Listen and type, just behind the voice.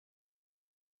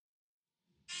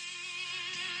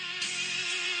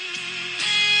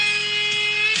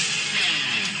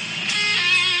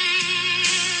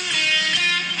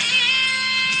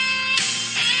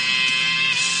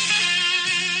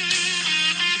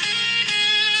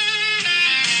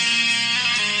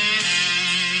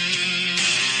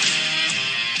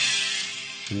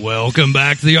Welcome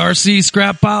back to the RC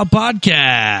Scrap Pile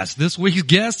Podcast. This week's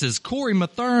guest is Corey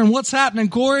Mathern. What's happening,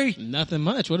 Corey? Nothing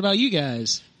much. What about you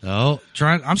guys? Oh,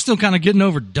 I'm still kind of getting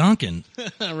over Duncan.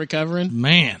 Recovering?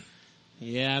 Man,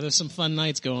 Yeah, there's some fun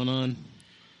nights going on.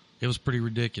 it was pretty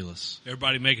ridiculous.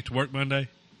 Everybody make it to work Monday?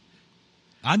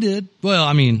 I did. Well,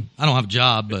 I mean, I don't have a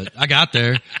job, but I got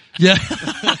there. Yeah.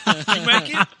 You make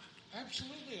it?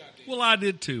 Absolutely I did. Well, I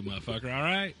did too, motherfucker, all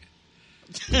right?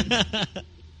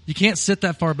 You can't sit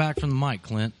that far back from the mic,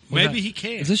 Clint. Maybe he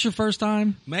can. Is this your first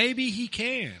time? Maybe he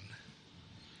can.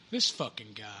 This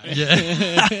fucking guy.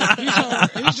 Yeah.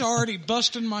 He's already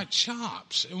busting my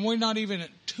chops, and we're not even at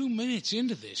 2 minutes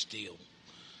into this deal.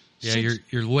 Yeah,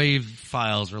 your wave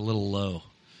files are a little low.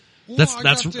 Well,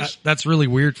 That's really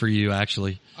weird for you,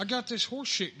 actually. I got this horse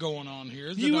shit going on here.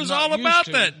 That You I'm was not all used about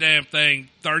to. that damn thing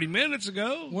 30 minutes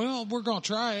ago. Well, we're gonna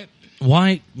try it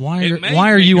Why It may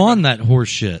are make you about- on that horse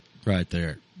shit right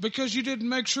there? because you didn't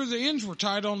make sure the ends were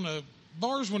tight on the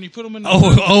bars when you put them in. The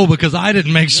Oh, because I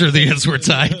didn't make sure the ends were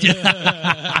tight.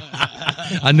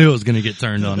 I knew it was going to get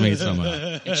turned on me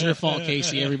somehow. It's your fault,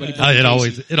 Casey. Everybody.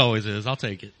 It always is. I'll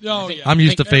take it. Oh yeah, I'm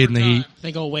used to fading the every heat. time. I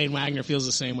think old Wayne Wagner feels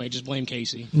the same way. Just blame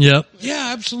Casey. Yep.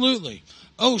 Yeah, absolutely.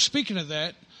 Oh, speaking of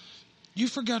that, you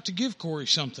forgot to give Corey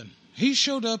something. He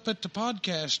showed up at the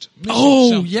podcast. missing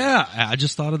Oh, something. yeah. I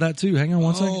just thought of that too. Hang on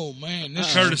one second. Oh man, this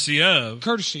is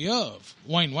Courtesy of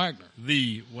Wayne Wagner.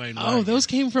 the Wayne Oh, Wagner. those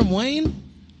came from Wayne?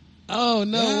 Oh,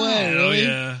 no Yeah. way. Hell Really?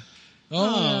 yeah.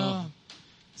 Oh,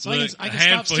 So Look, I a can handful.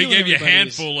 stop He stealing gave you a everybody's.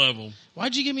 handful of them.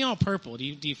 Why'd you give me all purple? Do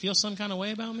you feel some kind of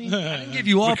way about me? I didn't give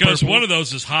you all Because purple. one of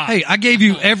those is hot. Hey, I gave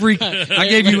you every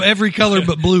color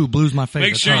but blue. Blue's my favorite.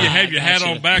 Make sure you color. have your hat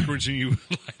gotcha. on backwards and you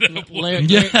light up one.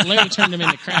 Larry turned them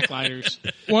into crack lighters.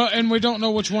 well, and we don't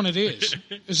know which one it is.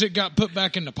 Is it got put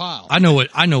back in the pile? I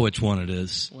know which one it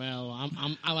is. Well,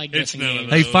 I like It's guessing none of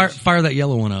games. those. Hey, fire that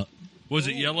yellow one up. Was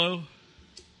it yellow?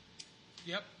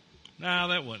 Yep. No,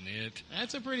 that wasn't it.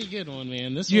 That's a pretty good one,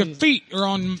 man. This Your one. feet are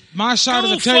on my side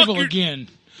Go of the table fuck your- again.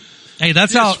 Hey,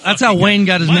 that's how fucking Wayne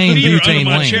got his My name, feet are under Butane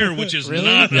my Wayne. chair, which is Really?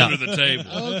 not Yeah. under the table.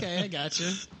 Oh, okay, I got you.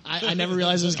 I never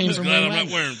realized this came I'm from glad Wayne I'm not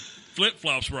Wagner. wearing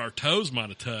flip-flops where our toes might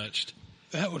have touched.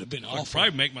 That would have been I'd awful.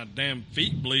 probably make my damn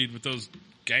feet bleed with those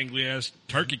gangly-ass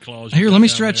turkey claws. Here, you let got me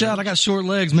down stretch there. out. I got short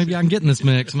legs. Maybe I can get in this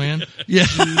mix, man. Yeah.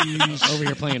 Over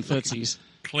here playing footsies.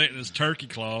 Clinton's turkey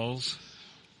claws.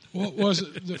 What was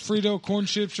it? The Frito corn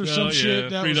chips or Oh, some yeah. shit?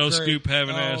 That Frito was great. scoop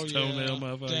having ass yeah. toenail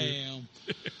motherfucker. Damn.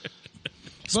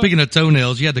 Speaking of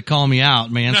toenails, you had to call me out,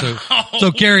 man.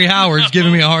 So Kerry Howard's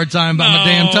giving me a hard time about my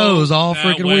damn toes all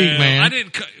freaking week, man. I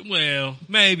didn't. Well,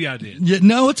 maybe I did. Yeah,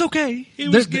 no, it's okay. He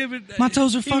was They're- giving my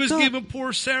toes are He fucked was up. giving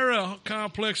poor Sarah a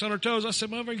complex on her toes. I said,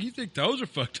 "Motherfucker, you think those are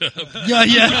fucked up?" Yeah.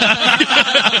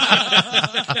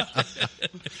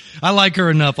 I like her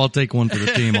enough. I'll take one for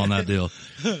the team on that deal.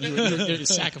 You're the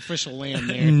sacrificial lamb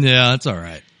there. Yeah, that's all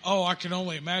right. Oh, I can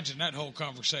only imagine that whole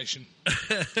conversation.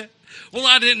 Well,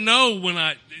 I didn't know when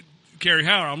Carrie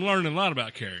Howard. I'm learning a lot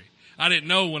about Carrie. I didn't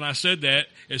know when I said that.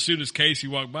 As soon as Casey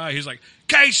walked by, he's like,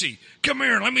 "Casey, come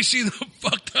here. Let me see the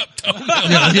fucked up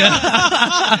toenail."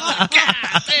 Yeah. God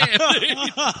damn, dude.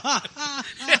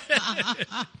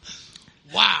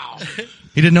 Wow.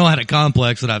 He didn't know I had a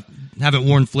complex that I haven't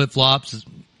worn flip flops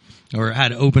or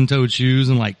had open toed shoes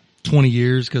in like 20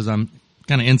 years because I'm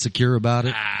kind of insecure about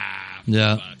it.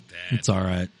 Yeah, Fuck that. it's all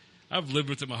right. I've lived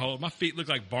with it my feet look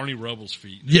like Barney Rubble's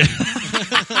feet. Yeah.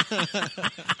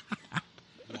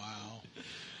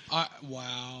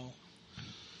 Wow.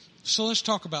 So let's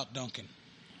talk about Duncan.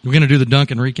 We're going to do the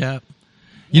Duncan recap.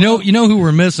 You know who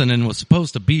we're missing and was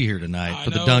supposed to be here tonight I for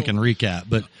the know. Duncan recap,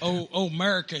 but Oh,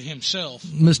 America himself.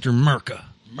 Mr. Merca.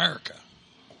 America.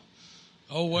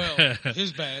 Oh, well,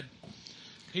 his bad.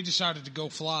 He decided to go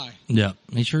fly. Yeah,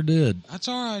 he sure did. That's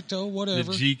all right, though. The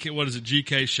Whatever. what is it?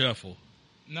 GK Shuffle.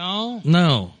 No,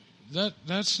 No,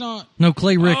 that's not. No,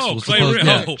 Clay Ricks Oh, was Clay supposed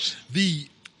Ricks. to. Oh,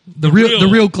 The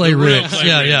real Clay Ricks. Clay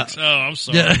Yeah, Ricks. Oh, I'm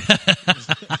sorry. yeah.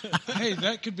 Hey,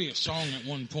 that could be a song at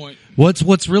one point.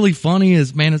 What's really funny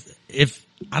is, man, if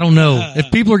I don't know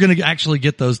if people are going to actually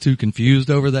get those two confused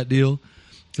over that deal,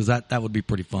 because that would be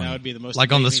pretty funny. That would be the most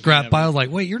like on the amazing scrap thing ever. pile.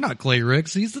 Like, wait, you're not Clay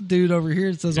Ricks. He's the dude over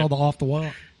here that says all the off the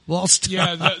wall stuff.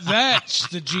 Yeah, that's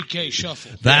the GK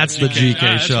Shuffle. That's the GK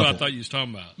That's what I shuffle. thought you was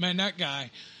talking about. Man, that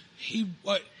guy,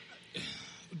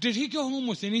 did he go home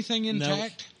with anything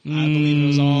intact? I believe it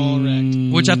was all wrecked.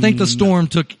 Which I think the storm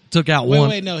took out one.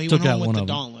 Wait, no, he took went out home with one the of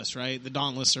them. Dauntless, right? The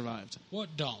Dauntless survived.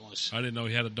 What Dauntless? I didn't know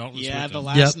he had a Dauntless Yeah, with the him.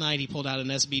 last night he pulled out an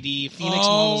SBD, Phoenix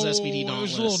Models SBD it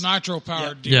Dauntless. was a little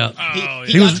nitro-powered deal. Yeah. Oh,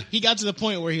 He, yeah. he got to the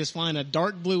point where he was flying a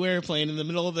dark blue airplane in the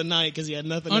middle of the night because he had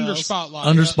nothing Under else. spotlight.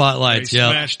 Under Yeah. spotlights, He yeah.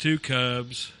 smashed 2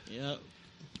 Cubs. Yep.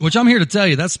 Which I'm here to tell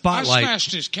you, that I spotlight.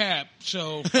 smashed his cap,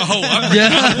 so Oh, I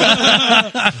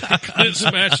Yeah. didn't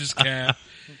smash his cap.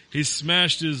 He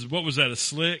smashed his, what was that, a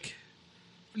slick?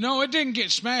 no, it didn't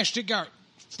get smashed. It got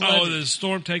Oh, flooded. did the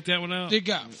storm take that one out? It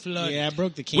got flooded. Yeah, I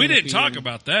broke the canopy. We didn't talk and-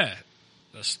 about that.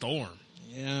 The storm.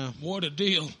 Yeah. What a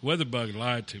deal! Weatherbug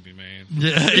lied to me, man.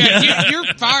 Yeah, you're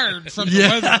fired from the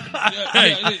Yeah.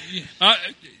 weather.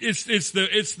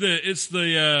 It's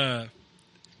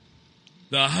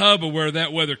the hub of where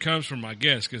that weather comes from, I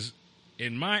guess, because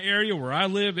in my area where I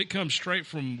live, it comes straight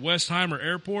from Westheimer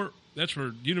Airport. That's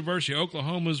where University of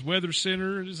Oklahoma's weather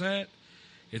center is at.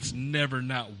 It's never,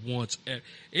 not once.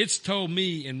 It's told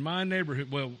me in my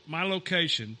neighborhood, well, my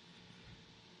location,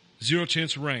 0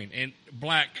 chance of rain and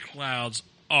black clouds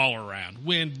all around,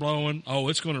 wind blowing. Oh,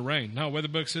 it's going to rain. No,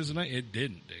 Weatherbug says it ain't. It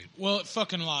didn't, dude. Well, it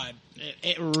fucking lied.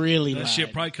 It really That lied.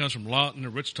 shit probably comes from Lawton or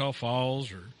Wichita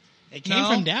Falls or. It came No.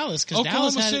 from Dallas because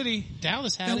Dallas Oklahoma had City. It.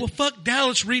 Dallas had Yeah, well, it. fuck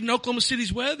Dallas reading Oklahoma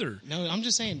City's weather. No, I'm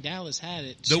just saying Dallas had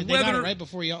it. The Shit, they got weather- it right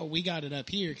before we got it up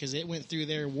here because it went through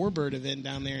their Warbird event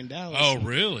down there in Dallas. Oh,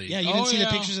 really? Yeah, you Oh, didn't see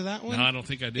yeah. the pictures of that one? No, I don't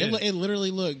think I did. It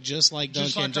literally looked just like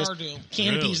Just Duncan. like our deal.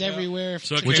 Canopies Really? everywhere.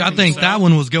 So it Which came I from think the that south?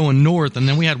 one was going north, and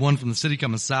then we had one from the city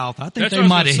coming south. I think That's they what I was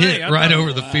might have gonna hit say. I right thought-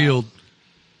 over the field.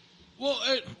 Well,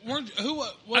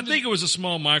 I think it was a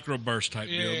small microburst type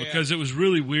deal Yeah. because it was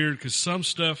really weird because some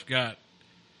stuff got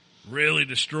really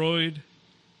destroyed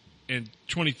and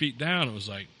 20 feet down it was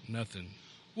like nothing.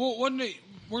 Well,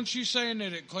 weren't you saying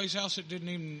that at Clay's house it didn't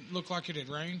even look like it had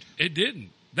rained? It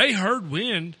didn't. They heard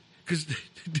wind because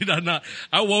did I not?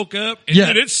 I woke up and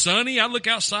Yeah. dude, it's sunny. I look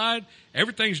outside.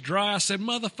 Everything's dry. I said,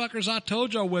 motherfuckers, I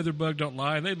told y'all Weatherbug don't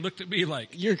lie. And they looked at me like,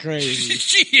 You're crazy.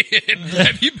 shit,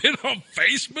 have you been on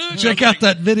Facebook? Check I was out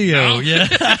that video. No. Yeah.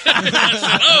 I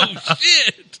said, oh,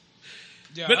 shit.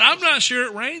 Yeah, But I'm not sure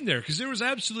it rained there because there was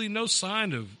absolutely no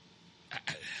sign of.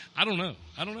 I don't know.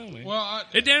 Man. Well,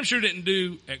 it damn sure didn't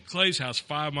do at Clay's house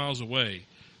 5 miles away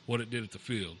what it did at the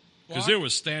field because Well, there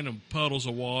was standing puddles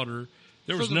of water.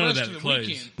 There was for the none of rest that of at the Clay's.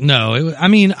 weekend. No, I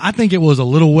mean, I think it was a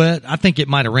little wet. I think it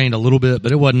might have rained a little bit,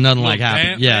 but it wasn't nothing like Little happened.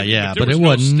 damp, Yeah, maybe, yeah, there but it was no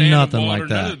wasn't standing nothing water. like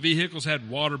None that. of the vehicles had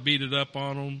water beaded up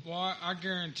on them. Well, I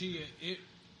guarantee you, it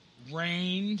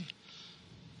rained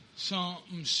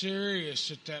something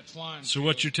serious at that flying. So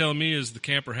what you're telling me is the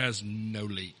camper has no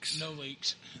leaks. No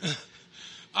leaks.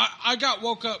 I got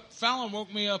woke up. Fallon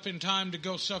woke me up in time to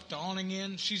go suck the awning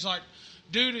in. She's like,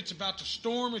 dude, it's about to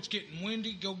storm. It's getting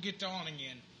windy. Go get the awning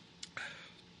in.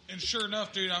 And sure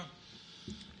enough, dude, I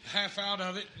half out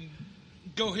of it and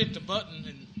go hit the button.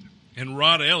 And And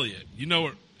Rod Elliott, you know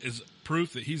what is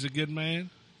proof that he's a good man?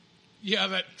 yeah,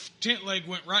 that tent leg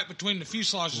went right between the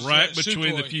fuselages. of Right that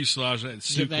between the Sukhoi. fuselage and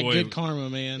Get that good Sukhoi, karma,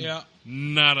 man. Yeah.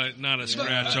 not a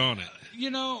scratch on it.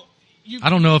 You know, I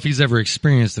don't know if he's ever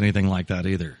experienced anything like that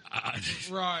either.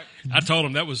 right. I told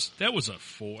him that was a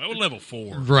 4. That was level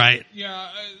 4. Right. Yeah,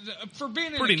 for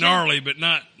being in Pretty a camper- gnarly, but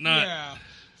not. Yeah,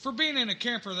 for being in a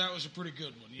camper, that was a pretty good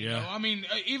one. You Yeah. know? I mean,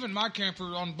 even my camper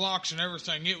on blocks and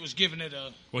everything, it was giving it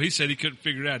a Well, he said he couldn't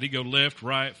figure it out. He'd go left,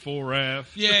 right, fore,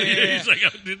 aft. Yeah, yeah, yeah. He's like, I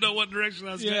didn't know what direction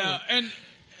I was yeah. going. And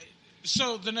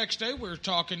so the next day we were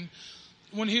talking.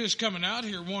 When he was coming out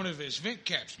here, one of his vent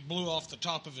caps blew off the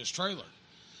top of his trailer.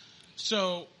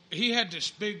 So he had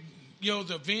this big,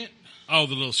 the vent. Oh,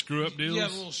 the little screw up deals.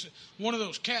 Yeah, one of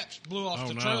those caps blew off Oh,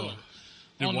 the no. trailer.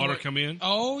 Did on the water way- come in?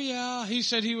 Oh yeah, he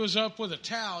said he was up with a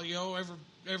towel.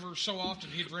 Ever so often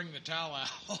he'd wring the towel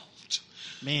out.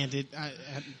 Man,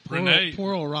 Renee-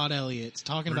 poor old Rod Elliott's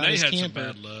talking about Renee his had camper.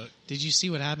 some bad luck. Did you see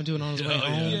what happened to it on his way Oh,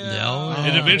 home? yeah. No.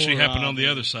 It eventually poor happened Rob, on the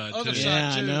man. other side Other too. side.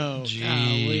 Yeah, I too. know. Jeez.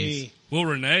 Golly. Well,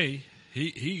 Renee,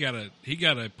 he got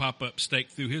a pop up stake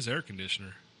through his air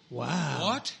conditioner. Wow.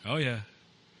 What? Oh yeah,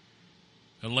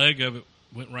 a leg of it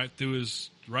went right through his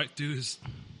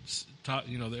top.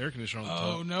 The air conditioner on the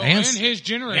Oh top. no! And And his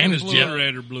generator. And his blew up.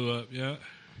 generator blew up. Yeah,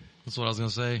 That's what I was going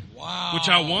to say. Wow. which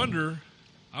I wonder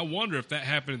if that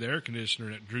happened to the air conditioner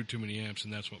and it drew too many amps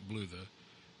and that's what blew the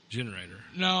generator.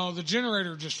 No, the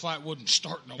generator just flat wouldn't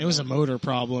start no more. It was a motor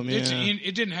problem, yeah.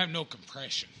 It didn't have no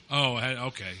compression. Oh,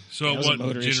 okay. So Yeah, it it was a wasn't the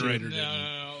motor issue. generator. No, Didn't.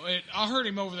 no. I heard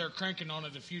him over there cranking on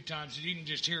it a few times, and you can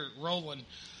just hear it rolling.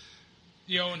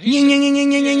 And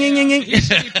he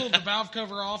said he pulled the valve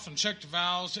cover off and checked the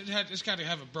valves. It's got to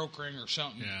have a broke ring or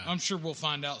something. Yeah. I'm sure we'll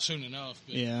find out soon enough.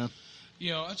 But Yeah.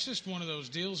 It's just one of those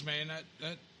deals, man.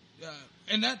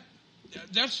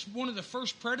 That's one of the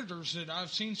first predators that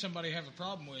I've seen somebody have a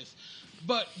problem with.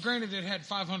 But granted, it had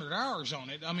 500 hours on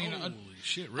it. I mean, Holy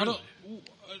shit, really?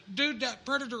 Dude, that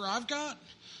predator I've got,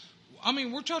 I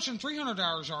mean, we're touching 300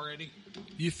 hours already.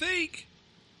 You think?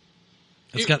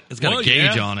 It's got a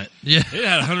gauge on it. Yeah. It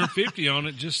had 150 on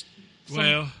it.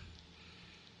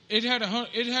 It had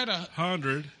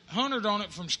 100. 100 on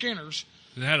it from Skinner's.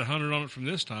 It had 100 on it from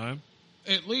this time.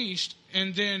 At least,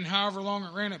 and then however long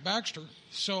it ran at Baxter.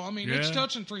 So, I mean, it's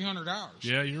touching 300 hours.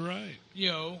 Yeah, you're right.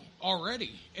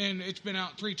 Already. And it's been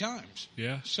out 3 times.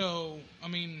 Yeah. So, I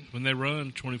mean... When they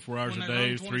run 24 hours a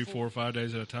day, 3, 4, 5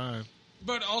 days at a time.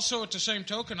 But also at the same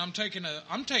token, I'm taking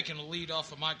a lead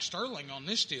off of Mike Sterling on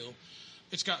this deal.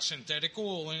 It's got synthetic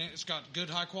oil in it. It's got good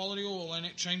high quality oil in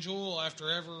it. Change oil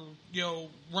after ever,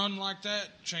 run like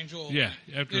that. Change oil. Yeah,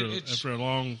 after a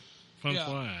long fun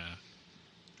fly.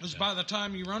 Because by the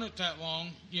time you run it that long,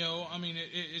 I mean,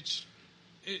 it's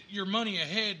your money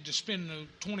ahead to spend the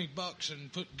 $20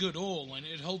 and put good oil in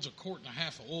it. It holds 1.5 quarts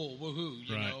of oil. Woohoo!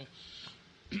 You know.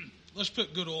 Let's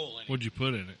put good oil in it. What'd you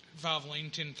put in it?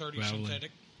 Valvoline 1030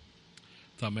 synthetic.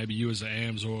 Thought maybe you was an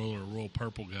AMS oil or a Royal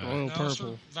Purple guy. Royal Purple.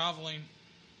 Sir, Valvoline.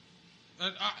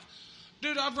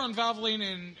 Dude, I've run Valvoline,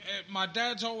 and my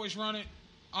dad's always run it.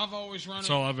 I've always run it. That's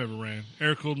all I've ever ran.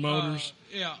 Air-cooled motors.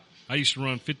 Yeah. I used to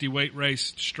run 50-weight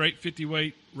race, straight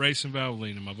 50-weight race and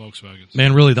Valvoline in my Volkswagens.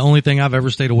 Man, really, the only thing I've ever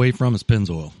stayed away from is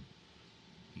Pennzoil.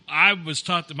 I was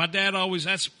taught that my dad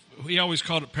he always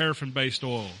called it paraffin-based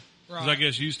oil. Because I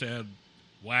guess used to have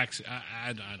wax. I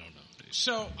don't know.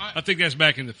 So I think that's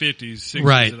back in the 50s, 60s.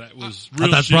 Right. That was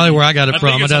real That's shitty. probably where I got it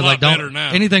from. think My it's a dad's lot like, better don't,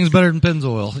 now. anything's better than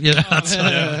Pennzoil.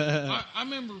 I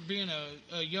remember being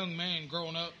a young man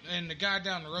growing up, and the guy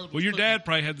down the road was Well, your dad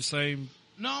probably had the same.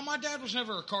 No, my dad was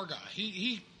never a car guy.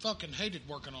 He fucking hated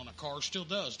working on a car, still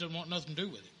does. Didn't want nothing to do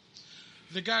with it.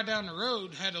 The guy down the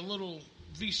road had a little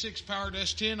V6 powered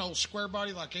S10, old square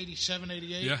body, like 87,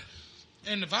 88. Yeah.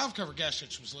 And the valve cover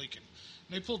gaskets was leaking.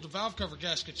 And they pulled the valve cover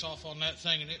gaskets off on that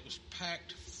thing, and it was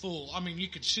packed full. I mean, you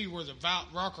could see where the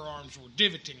rocker arms were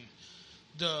divoting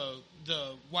the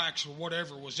wax or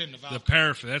whatever was in the valve. The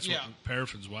paraffin. That's Yeah. what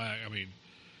paraffin's wax. I mean,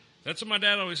 that's what my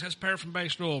dad always has,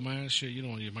 paraffin-based oil, man. Shit, you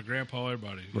don't use my grandpa,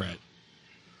 everybody. Right.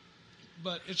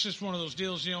 But it's just one of those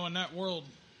deals, in that world,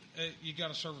 you got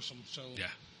to service them. So Yeah.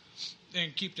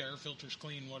 And keep the air filters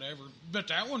clean, whatever. But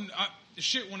that one,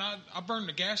 when I burned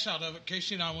the gas out of it,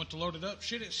 Casey and I went to load it up.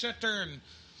 Shit, it sat there and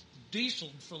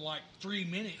dieseled for like 3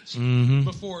 minutes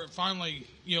before it finally,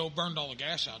 burned all the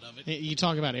gas out of it. You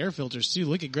talk about air filters too.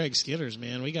 Look at Greg Skitters,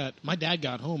 man. My dad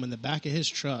got home in the back of his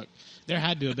truck. There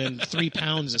had to have been 3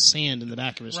 pounds of sand in the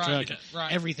back of his truck.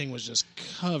 Right. Everything was just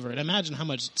covered. Imagine how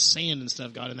much sand and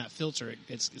stuff got in that filter.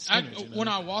 It's finished, When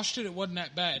I washed it, it wasn't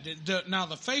that bad. Now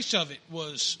the face of it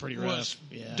was pretty rough.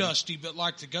 Yeah. Dusty, but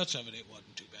like the guts of it, it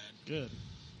wasn't too bad. Good.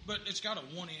 But it's got a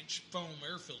 1-inch foam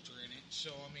air filter in it,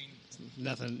 so I mean,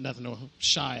 nothing to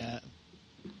shy at.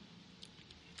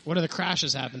 What are the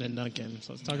crashes happening in Duncan?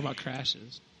 So let's talk about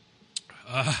crashes.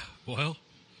 Well,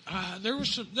 there was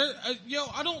some.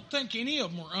 I don't think any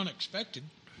of them were unexpected.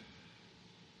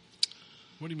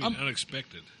 what do you mean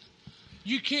unexpected?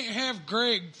 You can't have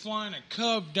Greg flying a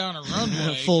Cub down a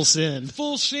runway Full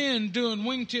sin doing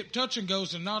wingtip touch and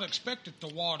goes and not expect it to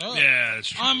wad up. Yeah, that's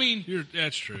true. I mean,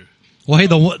 that's true. Well, hey,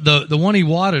 the one he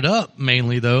wadded up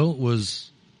mainly though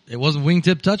it wasn't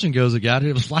wingtip touch and goes that got it.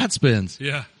 It was flat spins.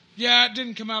 Yeah. Yeah, it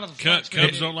didn't come out of a flat spin.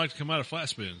 Cubs don't like to come out of flat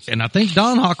spins. And I think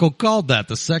Don Hockle called that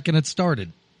the second it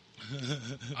started.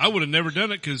 I would have never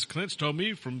done it because Clint's told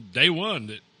me from day one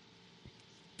that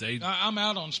I'm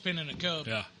out on spinning a Cub.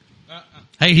 Yeah.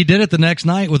 Hey, he did it the next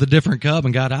night with a different Cub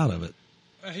and got out of it.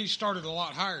 He started a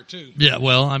lot higher too. Yeah,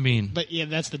 well, I mean, But yeah,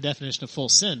 that's the definition of full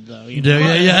sin, though.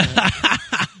 yeah.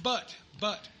 But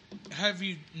have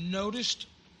you noticed?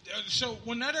 So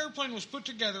when that airplane was put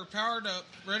together, powered up,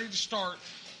 ready to start,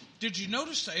 did you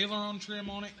notice the aileron trim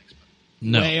on it?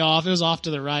 No. Way off. It was off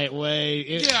to the right way.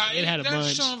 It had a that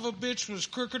bunch. son of a bitch was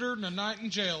crookeder than a night in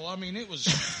jail. I mean, it was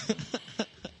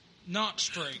not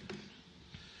straight.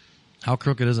 How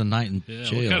crooked is a night in Yeah.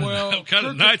 jail? What kind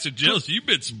of nights of jails you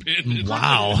been spending?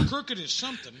 Wow. Crooked is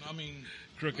something. I mean,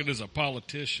 Crooked as a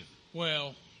politician.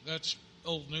 well, that's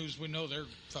old news. We know they're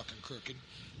fucking crooked.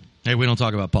 Hey, we don't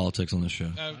talk about politics on this show.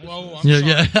 Whoa, I'm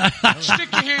Yeah, sorry. yeah.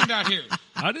 Stick your hand out here.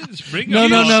 I didn't bring No, it.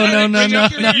 no, You no, said no, it. no, no,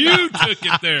 Stick your hand You out. took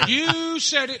it there. You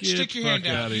said it. Get Stick the your hand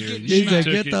fuck out. outta You here. get You smacked.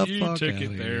 said, "Get the You fuck took outta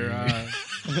it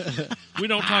there. We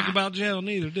don't talk about jail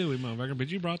neither, do we, motherfucker? But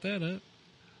you brought that up.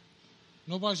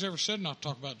 Nobody's ever said not to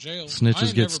talk about jail. I Snitches ain't get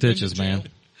never been to stitches, jail. man.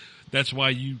 That's why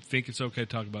you think it's okay to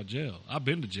talk about jail. I've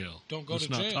been to jail. Don't go Let's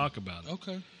to not jail. talk about it.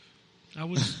 Okay. I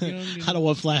was young. And, I don't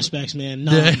want flashbacks, man.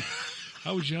 No.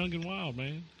 I was young and wild,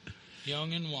 man.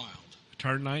 Young and wild.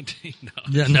 Turned 19. No.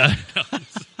 Yeah, no.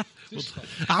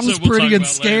 I was we'll pretty talk and about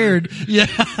scared. Yeah.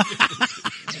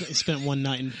 Spent one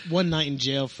night in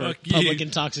jail for Fuck you. public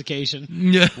intoxication.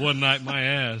 Yeah. One night, my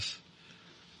ass.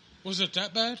 Was it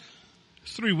that bad?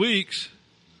 3 weeks.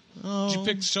 Oh, Did you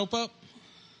pick the soap up?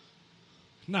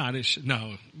 No, I didn't.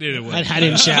 No, it I wasn't.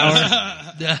 didn't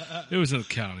shower. It was in the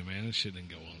county, man. That shit didn't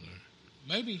go on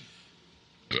there. Maybe.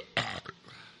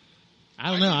 I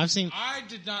don't know. I've seen. I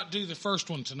did not do the first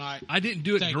one tonight. I didn't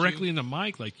do it Thank directly you. in the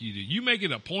mic like you do. You make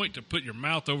it a point to put your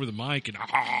mouth over the mic and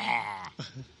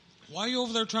Why are you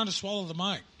over there trying to swallow the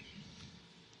mic?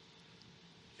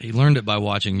 He learned it by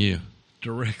watching you.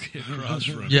 directly across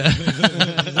from. Yeah.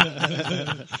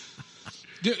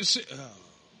 It's,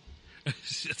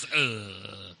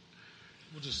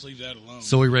 We'll just leave that alone.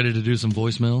 So we ready to do some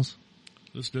voicemails?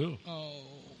 let's do it. Oh,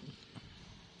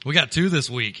 We got 2 this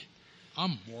week.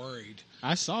 I'm worried.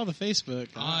 I saw the Facebook.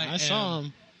 I saw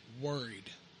him. Worried.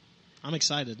 I'm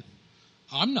excited.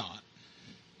 I'm not.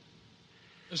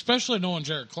 Especially knowing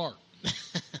Jared Clark.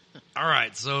 All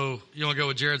right. So you want to go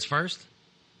with Jared's first?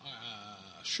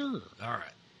 Sure. All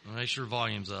right. Make sure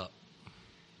volume's up.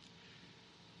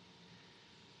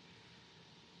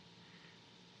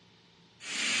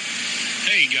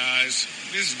 Hey guys,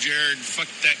 this is Jared. Fuck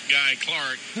that guy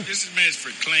Clark. This is meant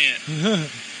for Clint.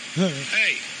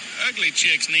 Hey, ugly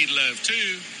chicks need love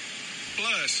too.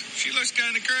 Plus, she looks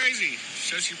kind of crazy,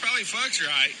 so she probably fucks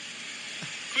right.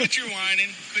 Quit your whining.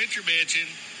 Quit your bitching.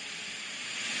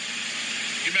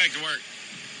 Get back to work.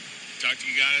 Talk to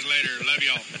you guys later. Love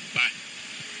y'all. Bye.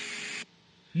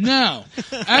 No,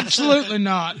 absolutely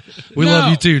not. We No.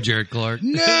 love you too, Jared Clark.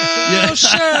 No,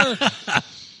 sir.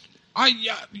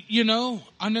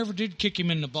 I never did kick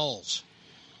him in the balls.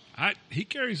 He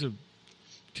carries a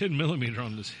 10 millimeter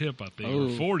on his hip, I think, or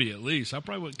 40 at least. I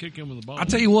probably wouldn't kick him in the ball. I'll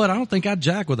tell you what, I don't think I'd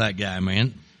jack with that guy,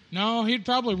 man. No, he'd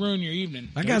probably ruin your evening.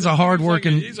 That guy's a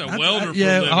hard-working... He's a welder. Yeah,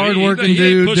 for a living. hard-working he ain't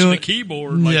dude. pushing doing the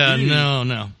keyboard. Like yeah, you.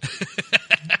 no.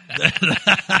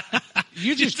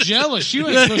 You're just jealous. You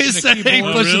ain't He's pushing the saying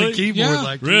keyboard. pushing really? the keyboard Yeah.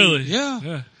 like Really?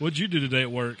 Yeah. What'd you do today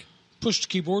at work? Push the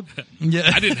keyboard. Yeah.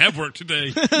 I didn't have work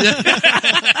today.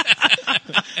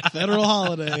 Federal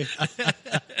holiday.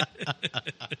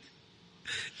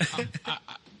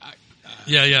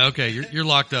 Yeah, okay. You're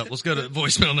locked up. Let's go to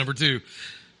voicemail number 2.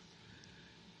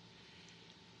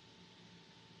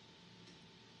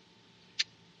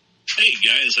 Hey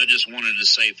guys, I just wanted to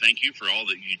say thank you for all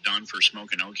that you've done for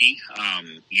Smokeanokie.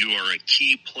 You are a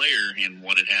key player in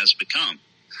what it has become.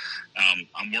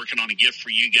 I'm working on a gift for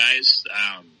you guys.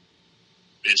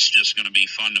 It's just going to be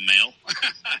fun to mail.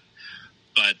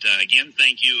 But again,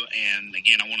 thank you. And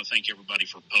again, I want to thank everybody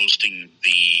for posting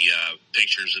the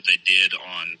pictures that they did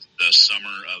on the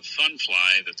Summer of Fun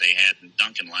Fly that they had in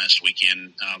Duncan last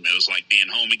weekend. It was like being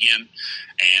home again,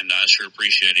 and I sure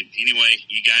appreciate it. Anyway,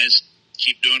 you guys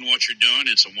keep doing what you're doing.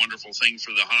 It's a wonderful thing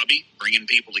for the hobby, bringing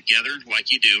people together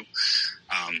like you do.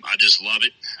 I just love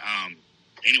it.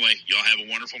 Anyway, y'all have a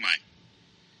wonderful night.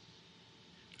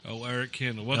 Oh, Eric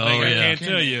Kendall. One Oh, thing I yeah. can't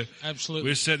tell you. Absolutely.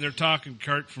 We were sitting there talking,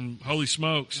 Kurt from Holy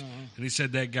Smokes, and he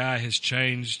said that guy has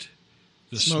changed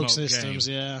the Smoke smoke systems,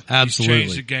 game. yeah. He's changed the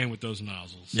Absolutely. game with those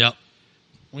nozzles. Yep.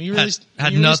 When you really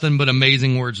Had nothing but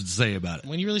amazing words to say about it.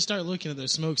 When you really start looking at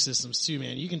those smoke systems too,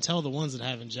 man, you can tell the ones that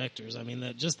have injectors. I mean,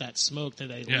 that smoke that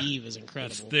they Yeah. leave is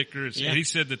incredible. It's thicker. Yeah. And he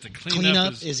said that the Cleanup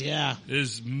cleanup is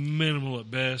is minimal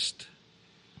at best,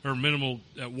 or minimal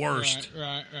at worst.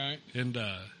 Right. And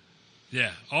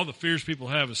yeah, all the fears people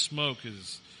have of smoke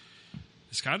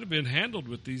it's kind of been handled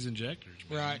with these injectors.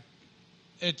 Man. Right.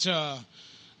 It's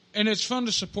and it's fun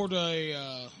to support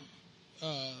a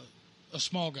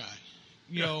small guy.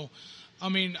 You know, I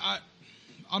mean,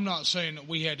 I'm not saying that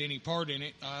we had any part in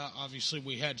it. Obviously,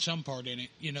 we had some part in it.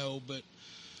 You know, but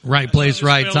Right place,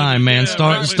 right time, man. yeah,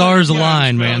 Star, right. stars Yeah,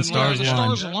 aligned, it's man. spelling Stars the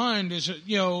aligned. stars aligned is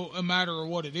a matter of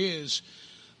what it is.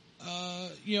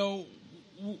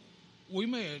 We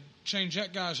may have changed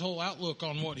that guy's whole outlook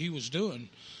on what he was doing.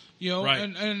 Right.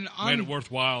 And Made I'm it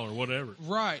worthwhile or whatever.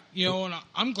 right. And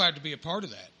I'm glad to be a part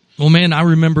of that. Well, man, I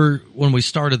remember when we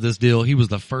started this deal, he was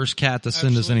the first cat to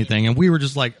send us Absolutely. anything, and we were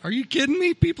just like, "Are you kidding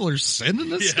me? People are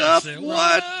sending us Yeah, stuff? say,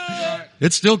 What?" Right.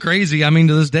 It's still crazy. I mean,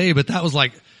 to this day, but that was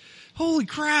like, holy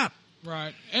crap!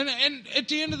 Right. And at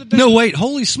the end of the day, No, wait,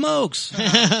 holy smokes!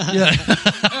 Yeah,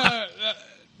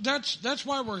 that's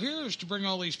why we're here, is to bring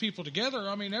all these people together.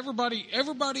 I mean,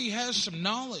 everybody has some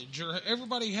knowledge, or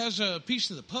everybody has a piece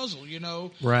of the puzzle, you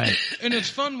know. right. And it's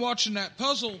fun watching that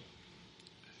puzzle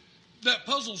that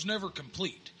puzzle's never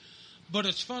complete, but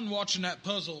it's fun watching that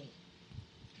puzzle.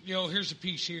 Here's a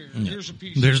piece here. Here's a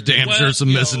piece. There's here. damn sure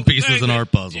some missing pieces in our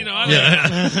puzzle.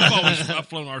 I've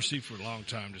flown RC for a long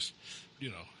time, just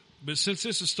But since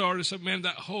this has started, man, the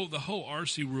whole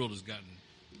RC world has gotten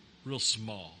real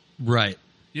small. Right.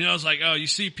 It's like, you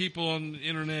see people on the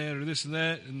internet or this and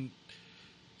that, and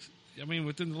I mean,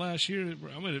 within the last year,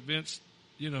 I'm at events,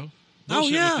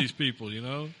 bullshit with these people,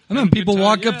 I mean, people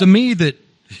walk up to me that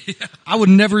I would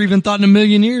never even thought in a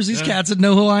million years these cats would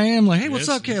know who I am. Like, hey, what's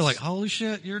up, Kay? Like, holy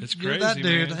shit, you're crazy, that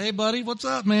dude. Man. Hey, buddy, what's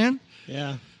up, man?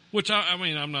 Yeah. Which I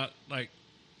mean, I'm not like,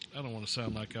 I don't want to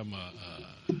sound like I'm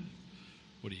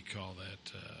what do you call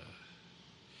that?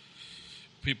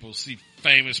 People see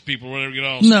famous people, whatever, get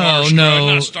all starstruck.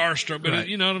 Not starstruck, but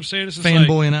you know what I'm saying? It's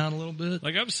fanboying out a little bit.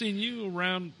 Like, I've seen you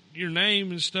around your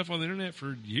name and stuff on the internet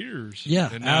for years. Yeah,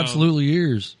 and now, absolutely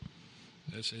years.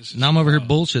 It's now I'm over here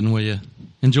bullshitting with you,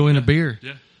 enjoying a beer.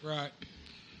 Yeah. Right.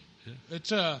 Yeah.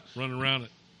 It's running around at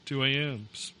 2 a.m.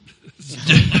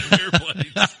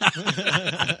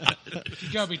 You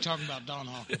gotta be talking about Don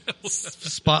Hawkins.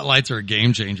 Spotlights are a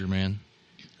game changer, man.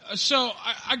 So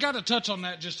I got to touch on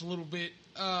that just a little bit.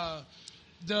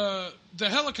 The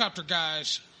helicopter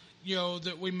guys,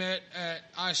 that we met at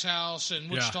Ice House and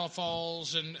Wichita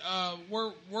Falls, and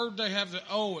where they have at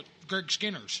Greg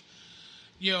Skinner's.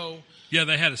 Yeah,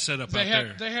 they had a setup out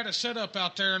there. They had a setup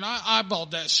out there, and I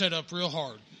eyeballed that setup real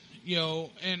hard.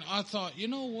 And I thought, you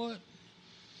know what?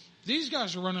 These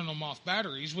guys are running them off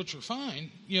batteries, which are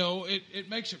fine. It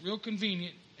makes it real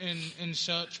convenient and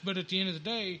such. But at the end of the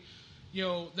day,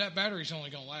 that battery's only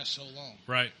going to last so long.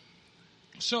 Right.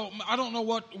 So I don't know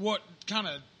what kind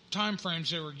of time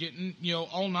frames they were getting,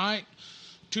 all night,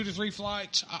 2 to 3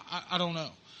 flights. I don't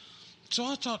know. So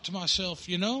I thought to myself,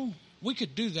 we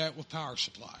could do that with power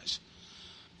supplies.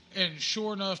 And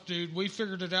sure enough, dude, we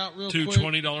figured it out real quick. Two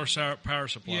 $20 power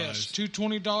supplies. Yes, 2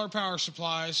 $20 power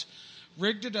supplies.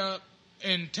 Rigged it up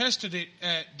and tested it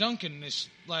at Duncan this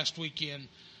last weekend.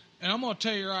 And I'm going to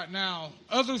tell you right now,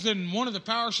 other than one of the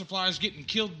power supplies getting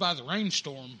killed by the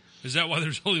rainstorm. Is that why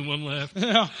there's only one left?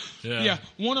 Yeah.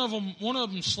 One of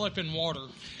them slept in water,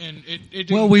 and it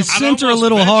didn't. Well, we sent her a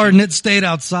little hard, and it stayed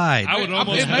outside. I would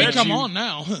almost it may come on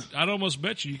now. I'd almost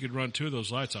bet you could run 2 of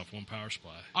those lights off one power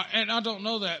supply. And I don't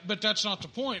know that, but that's not the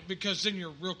point, because then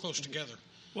you're real close together.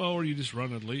 Well, or you just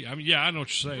run a lead. I mean, I know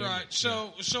what you're saying. Right.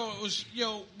 So it was,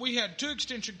 we had 2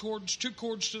 extension cords, 2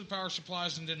 cords to the power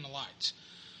supplies, and then the lights.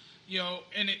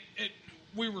 And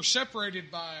we were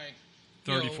separated by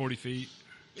 30, 40 feet.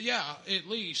 Yeah, at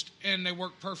least, and they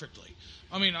worked perfectly.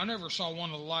 I mean, I never saw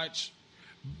one of the lights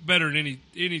better than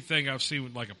anything I've seen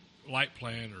with like a light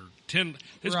plant or 10.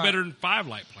 It's better than 5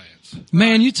 light plants.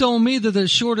 Man, you told me that it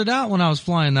shorted out when I was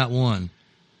flying that one.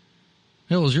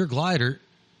 It was your glider.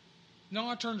 No,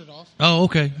 I turned it off. Oh,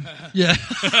 okay. Yeah.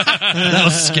 That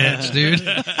was sketch, dude.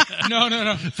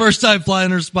 No. First time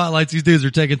flying her spotlights, these dudes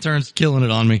are taking turns killing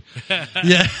it on me.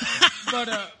 Yeah. But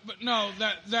no,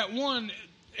 that one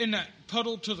in that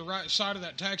puddle to the right side of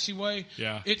that taxiway,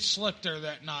 it slept there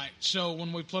that night. So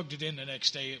when we plugged it in the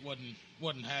next day, it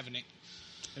wasn't having it.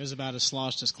 It was about as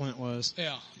sloshed as Clint was.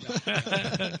 Yeah.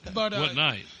 But what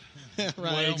night?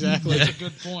 Right, exactly. That's a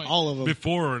good point. All of them.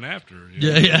 Before and after.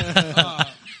 Yeah.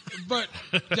 But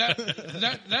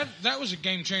that was a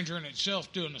game changer in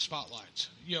itself, doing the spotlights,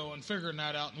 and figuring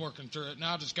that out and working through it.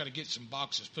 Now I just got to get some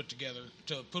boxes put together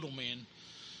to put them in.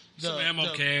 Some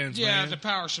ammo cans, yeah, man. the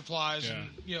power supplies, and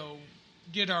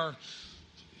get our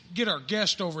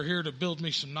guest over here to build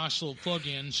me some nice little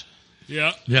plug-ins.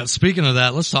 Yeah. Yeah. Speaking of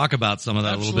that, let's talk about some of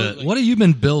that a little bit. Absolutely. What have you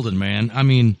been building, man? I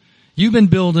mean, you've been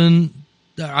building.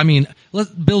 I mean,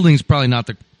 building's probably not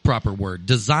the proper word.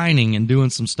 Designing and doing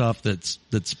some stuff that's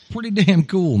pretty damn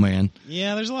cool, man.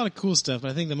 Yeah, there's a lot of cool stuff,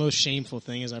 but I think the most shameful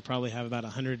thing is I probably have about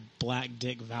 100 black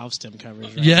dick valve stem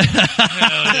covers. Right? Yeah.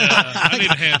 Hell yeah. I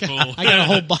need a handful. I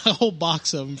got a whole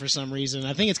box of them for some reason.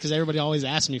 I think it's because everybody always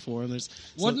asks me for them.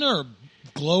 Wasn't there a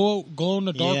glow in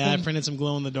the dark Yeah, one? I printed some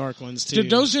glow in the dark ones too. Did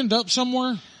those end up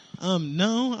somewhere?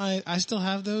 No, I still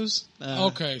have those.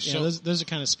 Okay, yeah, so those are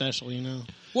kind of special,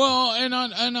 Well, and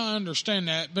I understand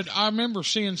that, but I remember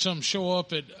seeing some show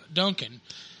up at Duncan,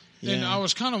 and I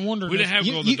was kind of wondering. We didn't have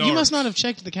glow in the dark. You must not have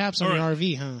checked the caps on All your right.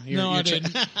 RV, huh? No, I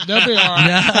didn't. They'll be all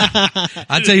right.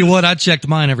 I tell you what, I checked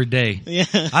mine every day. Yeah.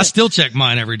 I still check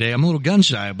mine every day. I'm a little gun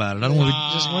shy about it. I don't want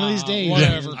to. Just one of these days.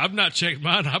 Whatever. I've not checked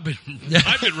mine. I've been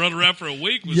running around for a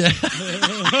week with Yeah.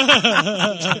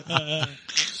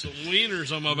 some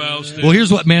wieners on my valves. Well,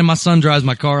 here's what, man. My son drives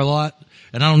my car a lot,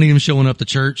 and I don't need him showing up to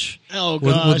church Oh,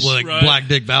 with gosh, like right. black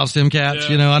dick Valstim caps.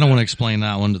 Yeah. You know, I don't want to explain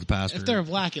that one to the pastor. If they're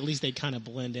black, at least they kind of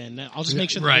blend in. I'll just make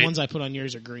sure that Right. the ones I put on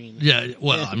yours are green. Yeah,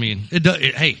 well, I mean,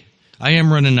 hey, I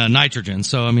am running nitrogen,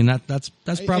 so I mean that's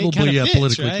It probably kinda fits,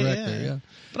 politically right? correct there. Yeah.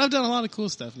 But I've done a lot of cool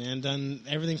stuff, man. Done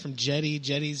everything from Jetty.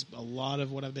 Jetty's a lot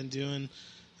of what I've been doing.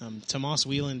 Tomas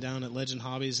Whelan down at Legend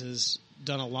Hobbies has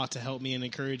done a lot to help me and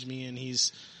encourage me, and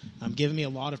he's given me a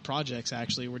lot of projects,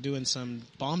 actually. We're doing some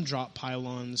bomb drop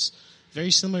pylons,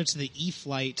 very similar to the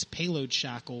E-Flight payload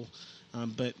shackle,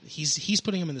 but he's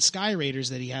putting them in the Sky Raiders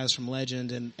that he has from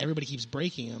Legend, and everybody keeps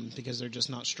breaking them because they're just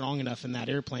not strong enough in that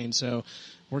airplane. So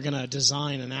we're going to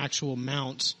design an actual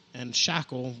mount and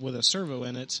shackle with a servo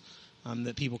in it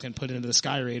that people can put into the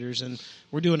Sky Raiders. And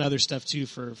we're doing other stuff too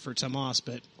for Tomas,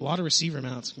 but a lot of receiver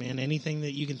mounts, man. Anything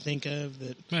that you can think of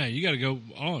that. Man, you got to go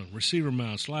on receiver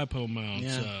mounts, lipo mounts,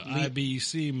 Yeah.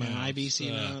 IBC mounts,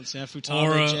 IBC mounts, Futaba,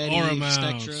 Aura Jetty, mounts,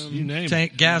 Spectrum. you name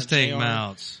it. Gas tank JR.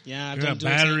 mounts. Yeah, I've You done got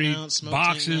dual battery tank mounts, smoke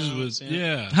boxes tank mounts, with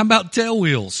yeah. How about tail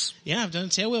wheels? Yeah, I've done a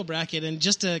tailwheel bracket, and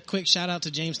just a quick shout out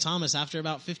to James Thomas. After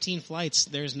about 15 flights,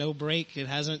 there's no break. It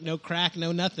hasn't, no crack,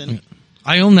 no nothing.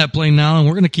 I own that plane now, and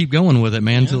we're going to keep going with it,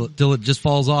 man, till it just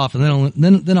falls off, and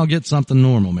then I'll get something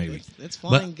normal, maybe. It's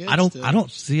flying But good. I don't still.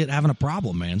 see it having a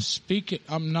problem, man.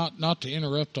 I'm not to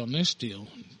interrupt on this deal.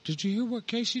 Did you hear what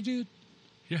Casey did?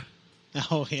 Yeah.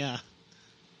 Oh yeah.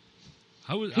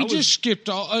 He just skipped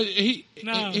all. he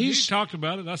He's talked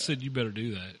about it. I said you better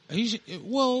do that.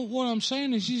 well. What I'm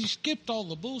saying is he skipped all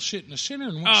the bullshit in the center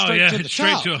and went Oh straight yeah, to the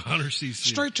straight top. to 100 cc.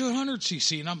 Straight to 100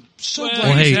 cc, and I'm so Well, glad.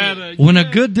 Well, he's hey, had a- when yeah.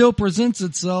 a good deal presents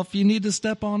itself, you need to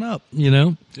step on up, you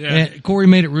know? Yeah. And Corey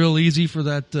made it real easy for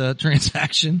that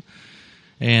transaction.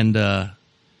 And,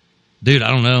 dude, I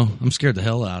don't know. I'm scared the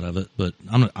hell out of it, but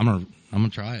I'm gonna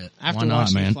try it. After Why not,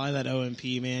 watching you man? fly that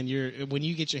OMP, man, when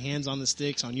you get your hands on the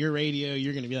sticks on your radio,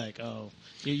 you're going to be like, oh.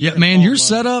 Yeah, man, your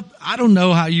setup, I don't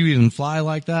know how you even fly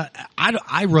like that.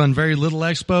 I run very little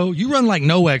expo. You run like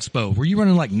no expo. Were you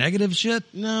running like negative shit?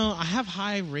 No, I have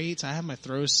high rates. I have my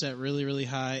throws set really, really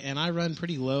high, and I run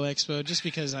pretty low expo just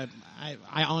because I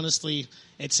honestly,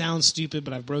 it sounds stupid,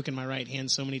 but I've broken my right hand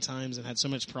so many times and had so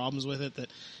much problems with it that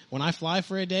when I fly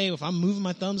for a day, if I'm moving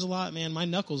my thumbs a lot, man, my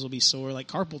knuckles will be sore, like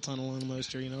carpal tunnel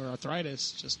almost, or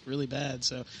arthritis, just really bad.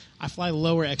 So I fly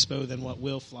lower expo than what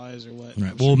Will flies or what.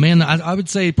 Right. Well, man, I would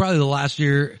say probably the last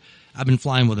year I've been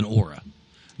flying with an Aura.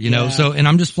 You know, Yeah. so, and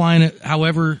I'm just flying it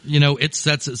however, it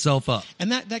sets itself up.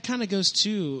 And that kind of goes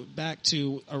back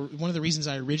to one of the reasons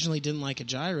I originally didn't like a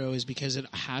gyro is because it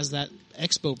has that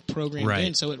expo programmed Right.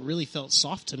 in, so it really felt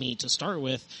soft to me to start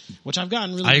with, which I've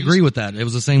gotten really I agree with that. It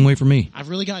was the same way for me. I've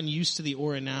really gotten used to the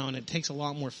Aura now, and it takes a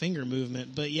lot more finger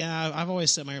movement. But yeah, I've always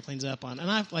set my airplanes up on,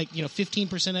 and I've 15%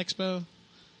 expo,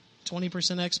 20%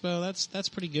 expo. That's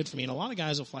pretty good for me. And a lot of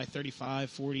guys will fly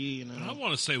 35, 40. I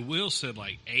want to say Will said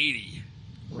like 80,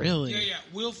 Really? Yeah.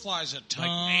 Will flies a ton.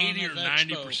 like 80 or of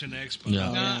 90% expo. expo.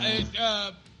 Yeah.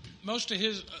 Now, most of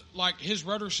his his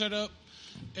rudder setup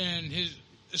and his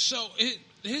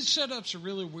setups are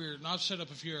really weird. And I've set up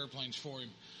a few airplanes for him,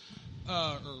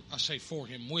 or I say for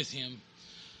him with him.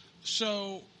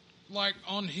 So, like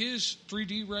on his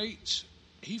 3D rates,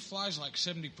 he flies like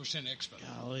 70% expo.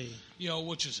 Golly.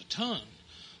 Which is a ton.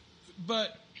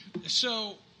 But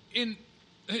so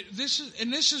this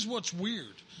is what's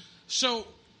weird. So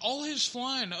all his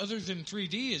flying other than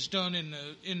 3D is done in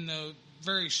the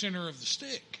very center of the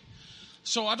stick.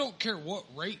 So I don't care what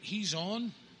rate he's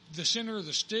on, the center of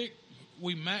the stick,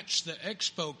 we match the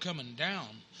expo coming down.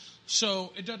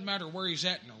 So it doesn't matter where he's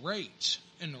at in the rates.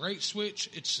 In the rate switch,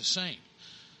 it's the same.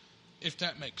 If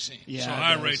that makes sense. Yeah. So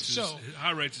it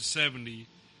high rates is 70,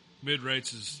 mid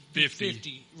rates is 50.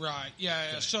 50, right.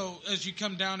 Yeah. So as you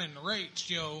come down in the rates,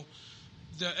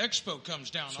 the expo comes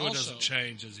down So also. it doesn't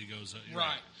change as he goes up.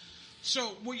 Right.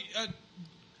 So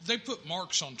they put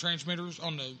marks on transmitters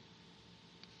on the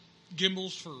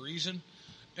gimbals for a reason,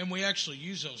 and we actually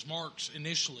use those marks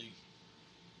initially,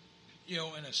 in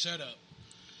a setup.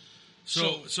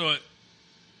 So at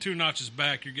 2 notches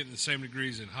back, you're getting the same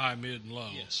degrees in high, mid, and low.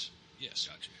 Yes.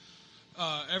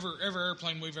 Gotcha. Every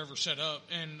airplane we've ever set up,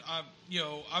 and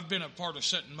I've been a part of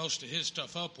setting most of his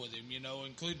stuff up with him,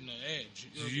 including the edge.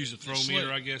 You use a throw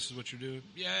meter, I guess, is what you're doing?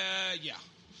 Yeah.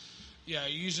 You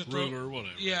use a throw Ruler or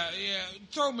whatever. Yeah.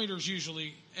 Throw meters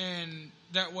usually, and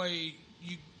that way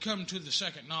you come to the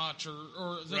second notch or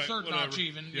the Right, third whatever. notch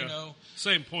even. Yeah.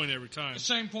 Same point every time.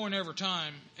 Same point every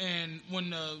time. And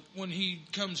when he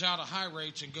comes out of high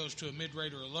rates and goes to a mid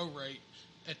rate or a low rate,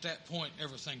 at that point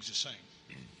everything's the same.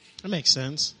 That makes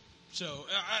sense. So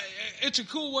it's a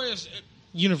cool way.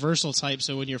 universal type,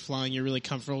 so when you're flying, you're really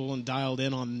comfortable and dialed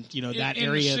in on that in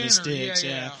area of the center, sticks.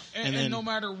 yeah. And then no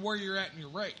matter where you're at in your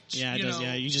rates. yeah, it does. know.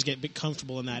 Yeah, you just get a bit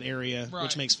comfortable in that area, Right.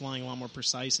 which makes flying a lot more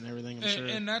precise and everything. I'm sure.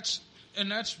 And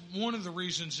that's one of the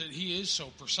reasons that he is so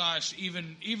precise,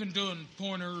 even doing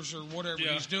pointers or whatever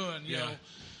Yeah. he's doing. You Yeah.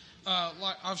 know,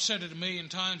 like I've said it a million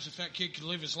times, if that kid could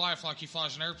live his life like he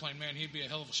flies an airplane, man, he'd be a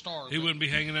hell of a star. He wouldn't be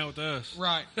hanging out with us.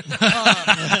 Right.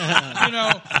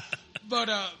 But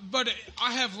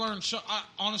I have learned. So I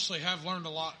honestly have learned a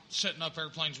lot setting up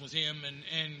airplanes with him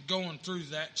and going through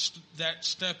that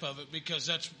step of it, because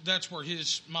that's where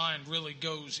his mind really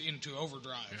goes into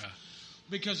overdrive. Yeah.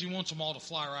 Because he wants them all to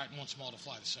fly right and wants them all to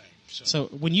fly the same. So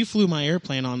when you flew my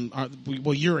airplane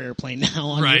your airplane now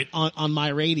on, Right. on my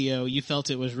radio, you felt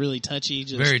it was really touchy.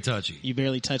 Just, Very touchy. You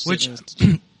barely touched Which, it. And it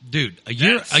was- dude, a That's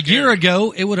year scary.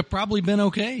 ago, it would have probably been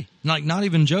okay. Like, not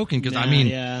even joking, because Nah, I mean,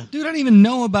 yeah. dude, I didn't even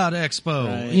know about Expo.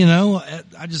 Right. You know,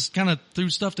 I just kind of threw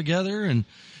stuff together and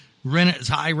ran it as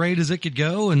high rate as it could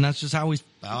go, and that's just how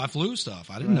I flew stuff.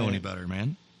 I didn't know Right. any better,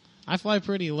 man. I fly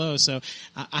pretty low, so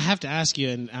I have to ask you,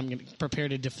 and I'm going to prepare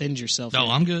to defend yourself. No,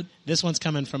 here. I'm good. This one's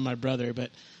coming from my brother, but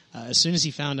as soon as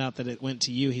he found out that it went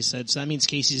to you, he said, "So that means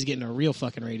Casey's getting a real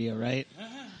fucking radio, right?"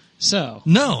 So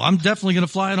No, I'm definitely going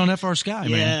to fly it on FR Sky,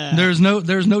 Yeah. man.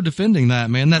 There's no defending that,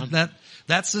 man.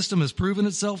 That system has proven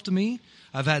itself to me.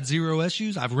 I've had zero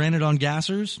issues. I've ran it on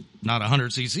gassers, not a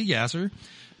 100cc gasser,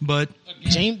 but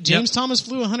James Yep. Thomas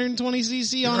flew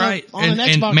 120cc on right. on an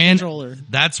Xbox man, controller.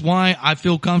 that's why I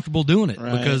feel comfortable doing it,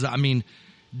 Right. because I mean,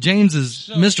 James is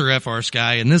Mr. FR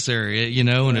Sky in this area, you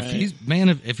know, and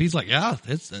Right. if he's like, yeah,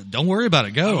 it's don't worry about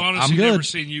it, go. I've I'm honestly good. never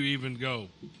seen you even go,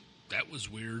 that was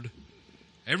weird.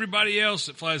 Everybody else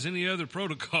that flies any other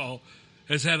protocol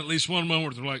has had at least one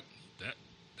moment where they're like,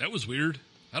 that was weird.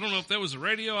 I don't know if that was the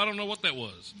radio. I don't know what that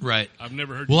was. Right. I've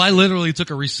never heard Well, you I say literally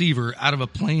took a receiver out of a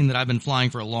plane that I've been flying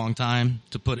for a long time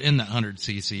to put in that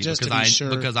 100cc Just to because be sure.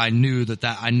 because I knew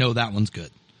I know that one's good.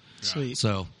 Sweet,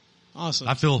 So awesome.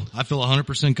 I feel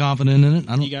 100% confident in it.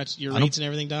 I don't. you got your I don't- rates and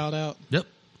everything dialed out. Yep.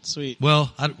 Sweet.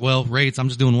 Well, rates. I'm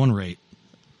just doing one rate.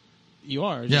 You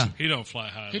are. Yeah. He don't fly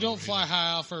high. he low don't rate. fly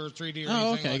high off or 3D or Oh,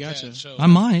 anything okay, like gotcha. that. So I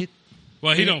might.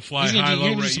 Well, he don't fly He's gonna high do- low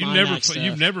you're gonna rate. do some IMAX stuff.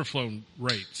 You've never flown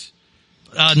rates.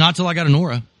 Not till I got an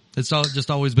Aura. It's just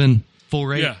always been full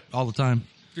rate Yeah. all the time.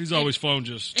 He's always flown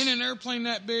just in an airplane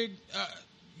that big,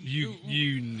 you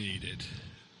need it.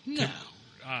 no.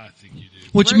 I think you do.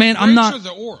 Which man, I'm Rates not. or the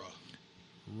Aura.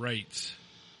 Rates.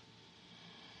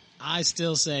 I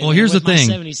still say. Well, here's with the thing.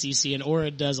 My 70cc and Aura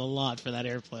does a lot for that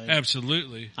airplane.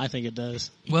 Absolutely. I think it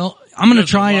does. Well, I'm going to Does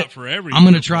a try lot it. for every I'm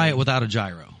going to airplane. try it without a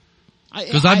gyro Because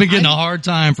because I've been getting a hard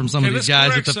time from some of Okay, these let's guys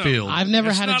at correct the something. field. I've never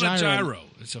It's had not a gyro.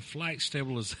 It's a flight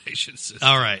stabilization system.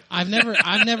 All right. I've never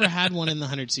had one in the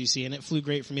 100cc, and it flew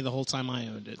great for me the whole time I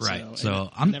owned it. Right. So, So and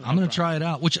I'm never going had to a try it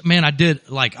out. Which, man, I did,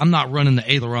 I'm not running the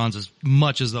ailerons as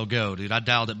much as they'll go, dude. I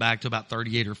dialed it back to about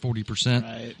 38 or 40%,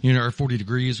 Right. you know, or 40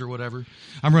 degrees or whatever.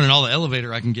 I'm running all the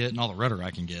elevator I can get and all the rudder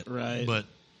I can get. Right. But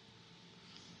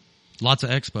lots of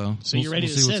expo. So you're ready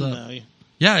we'll to see send, what's up. though.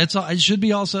 Yeah, it should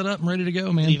be all set up and ready to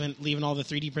go, man. Leaving all the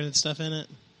 3D printed stuff in it.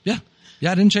 Yeah.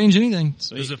 Yeah, I didn't change anything.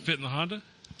 Sweet. Does it fit in the Honda?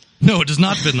 No, it does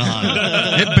not fit in the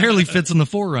Honda. It barely fits in the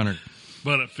 4Runner.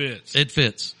 But it fits. It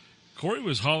fits. Corey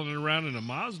was hauling it around in a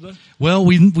Mazda. Well,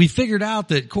 we figured out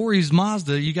that Corey's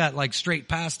Mazda, you got straight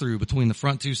pass through between the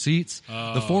front two seats.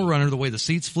 Oh. The 4Runner, the way the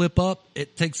seats flip up,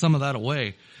 it takes some of that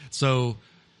away. So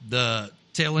the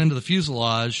tail end of the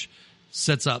fuselage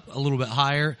sets up a little bit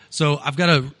higher. So I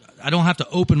don't have to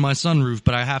open my sunroof,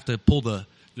 but I have to pull the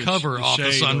cover the off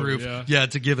the shade over, sunroof. yeah.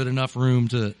 To give it enough room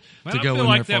to Man, I go feel in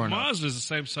like there far that enough. Mazda is the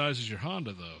same size as your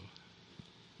Honda, though.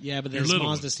 Yeah, but Your those little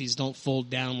Mazda one. seats don't fold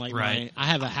down like Right. I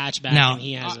have a hatchback Now- and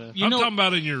he has a. I'm talking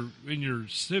about in your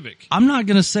Civic. I'm not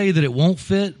going to say that it won't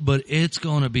fit, but it's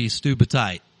going to be stupid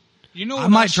tight. You know, I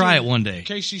what might try see it one day.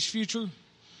 Casey's future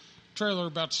trailer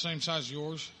about the same size as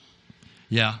yours.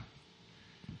 Yeah.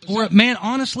 Or, man,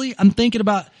 honestly, I'm thinking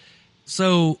about,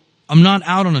 so I'm not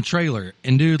out on a trailer,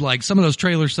 and dude, some of those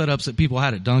trailer setups that people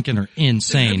had at Duncan are Have you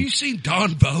insane. seen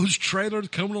Don Bo's trailer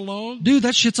coming along? Dude,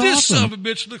 that shit's This son of awesome. a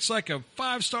bitch looks like a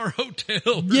 5-star hotel.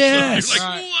 Or Yes. something.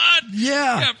 Like, Right. what?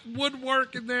 Yeah. Got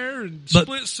woodwork in there and But-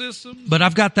 split systems. But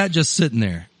I've got that just sitting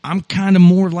there. I'm kind of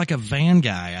more like a van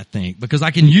guy, I think, because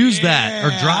I can use that or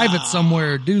drive it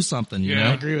somewhere or do something, you Yeah. I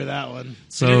know? agree with that one. You're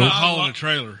So, not hauling a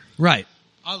trailer. right.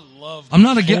 I love. I'm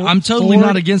not against, I'm totally Ford-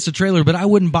 not against a trailer, but I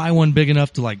wouldn't buy one big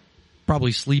enough to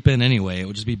probably sleep in anyway. It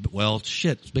would just be,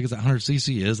 as big as that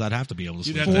 100cc is, I'd have to be able to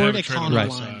You'd sleep have in. to Ford have a trailer Econoline.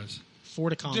 that size.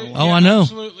 Ford Econoline. Dude, Oh, I know.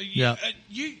 Absolutely. Yeah.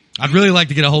 You I'd really like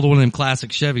to get a hold of one of them classic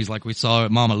Chevys like we saw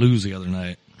at Mama Lou's the other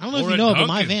night. I don't know if Or you a know it, but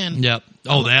my Duncan. van. Yep.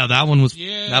 Oh, yeah, that one was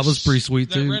Yes. that was pretty sweet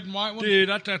That too. red and white one.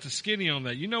 Dude, I got the skinny on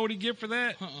that. You know what he get for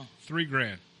that?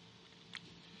 $3,000.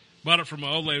 Bought it from my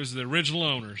old lady. It was the original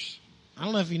owners. I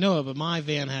don't know if you know it, but my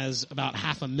van has about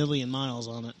 500,000 miles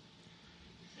on it,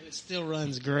 and it still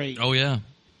runs great. Oh yeah.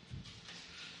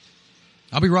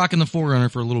 I'll be rocking the 4Runner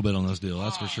for a little bit on this deal.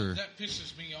 That's for sure. That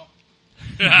pisses me off.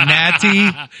 Natty,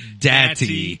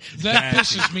 Datty. That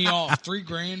pisses me off.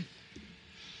 $3,000.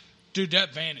 Dude,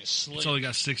 that van is slick. It's only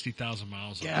got 60,000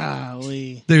 miles on it.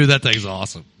 Golly. Dude, that thing's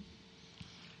awesome.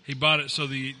 He bought it, so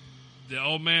the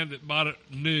old man that bought it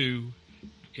new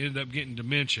ended up getting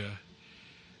dementia,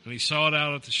 and he saw it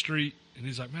out at the street, and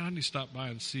he's like, man, I need to stop by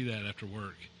and see that after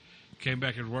work. Came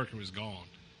back after work and it was gone.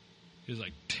 He was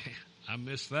like, damn, I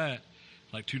missed that.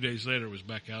 Like 2 days later, it was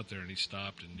back out there, and he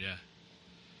stopped, and yeah,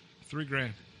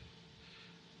 $3,000.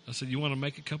 I said, you want to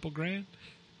make a couple grand?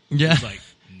 Yeah. He's like,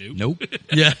 nope. Nope.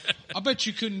 Yeah. I bet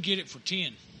you couldn't get it for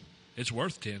 10. It's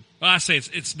worth 10. Well, I say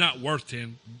it's not worth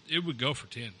 10. It would go for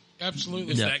 10.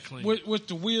 Absolutely. It's Yeah. that clean. With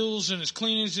the wheels and as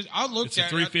clean as it. I looked It's a at it.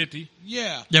 350.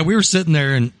 Yeah. Yeah, we were sitting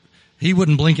there and he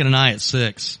wouldn't blink an eye at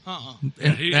 6. And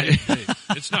Hey,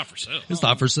 it's not for sale. it's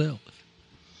not for sale.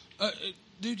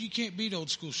 Dude, you can't beat old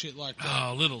school shit like that.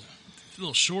 Oh, little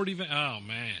shorty van. Oh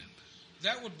man.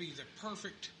 That would be the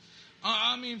perfect.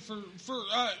 I mean, for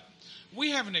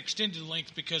we have an extended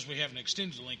length because we have an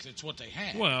extended length. It's what they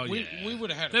had. Well, we yeah. would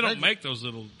have had. They a don't regular- make those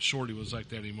little shorty ones like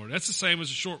that anymore. That's the same as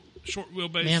a short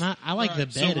wheelbase. Man, I like the bed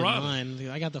in Silverado. mine.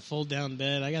 I got the fold down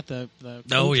bed. I got the Oh,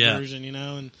 coach yeah. version, you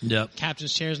know, and Yep.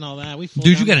 captain's chairs and all that. We fold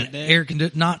Dude, down you got that an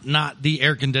bed. air not the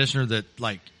air conditioner that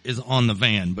like is on the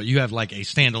van, but you have like a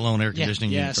standalone air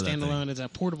conditioning yeah, unit for that thing. standalone. It's a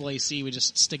portable AC. We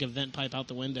just stick a vent pipe out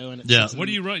the window and it Yeah. sits in What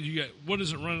do the- you run? What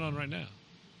is it running on right now?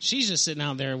 She's just sitting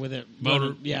out there with it.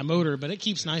 Motor? Motor, but it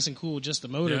keeps nice and cool, just the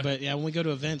motor. Yeah. But yeah, when we go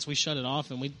to events, we shut it off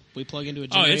and we plug into a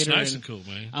generator. Oh, it's nice and cool,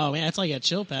 man. Oh man, it's like a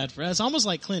chill pad for us. Almost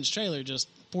like Clint's trailer, just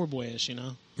poor boyish, you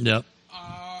know. Yep.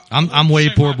 I I'm wouldn't way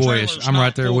say poor my boyish. trailer's I'm not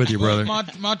right there poor. with you, brother.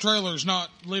 My trailer's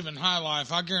not living high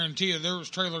life. I guarantee you, there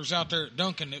was trailers out there at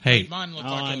Duncan that Hey. made mine look Oh,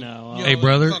 like I a know. you Hey, know,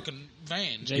 brother. fucking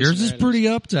van. Jason Yours is Reddit. pretty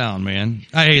uptown, man.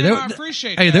 Hey, Yeah, there, I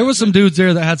appreciate hey, that, there was some but- dudes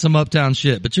there that had some uptown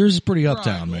shit, but yours is pretty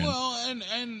uptown, Right. man. Well,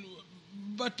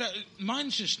 but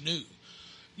mine's just new.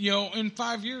 You know, in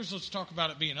 5 years, let's talk about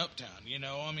it being uptown. You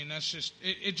know, I mean, that's just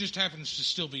it. Just happens to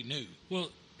still be new. Well,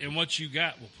 and what you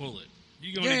got will pull it.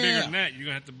 You go Yeah, any bigger yeah. than that, you're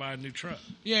gonna have to buy a new truck.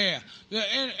 Yeah. And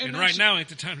And that's- right now ain't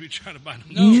the time to be trying to buy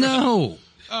a new truck. No.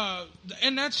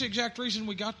 and that's the exact reason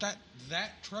we got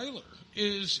that trailer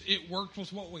is it worked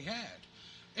with what we had.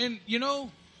 And you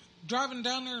know, driving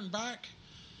down there and back,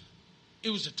 it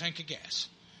was a tank of gas.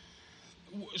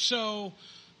 So,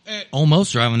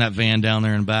 Almost driving that van down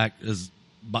there and back is,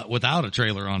 but without a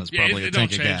trailer on, it's Yeah, probably it a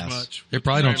tank don't of change gas. much. It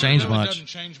probably don't change it much. doesn't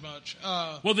change much.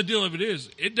 Well, the deal of it is,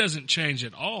 it doesn't change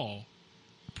at all.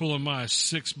 Pulling my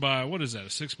 6x, what is that?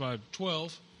 A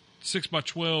 12.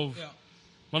 6x12. Yeah.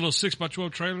 My little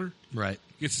 6x12 trailer Right.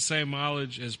 gets the same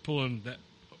mileage as pulling that.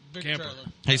 Big Camper. trailer.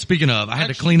 Hey, speaking of, I had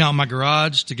to clean out my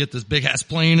garage to get this big ass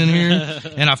plane in here,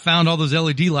 and I found all those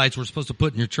LED lights we're supposed to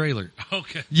put in your trailer.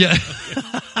 Okay. Yeah.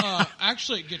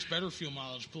 Actually, it gets better fuel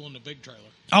mileage pulling the big trailer.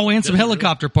 Oh, and some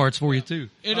helicopter parts for you too.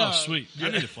 It, Oh, sweet. I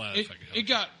need to fly that It, fucking it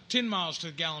got 10 miles to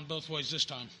the gallon both ways this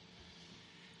time.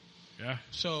 Yeah.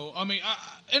 So, I mean,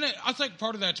 I think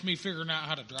part of that's me figuring out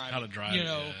how to drive. How to drive You it,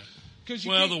 know, yeah. because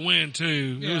Well, the wind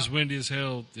too. It Yeah. was windy as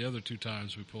hell the other 2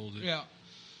 times we pulled it. Yeah.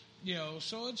 You know,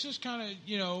 so it's just kind of,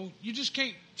 you know, you just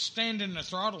can't stand in the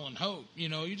throttle and hope. You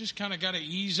know, you just kind of got to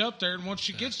ease up there. And once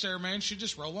she gets there, man, she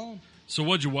just roll on. So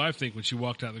what'd your wife think when she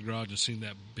walked out the garage and seen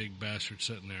that big bastard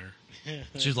sitting there?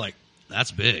 She's like,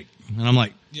 "That's big," and I'm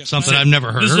like, Yes, "Something ma'am. I've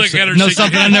never heard Just her look say." at her No, say-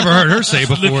 something I've never heard her say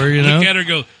before. You know? Look at her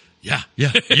go, Yeah,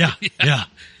 yeah, yeah, yeah,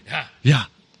 yeah. yeah.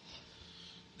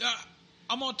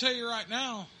 I'm going to tell you right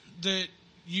now that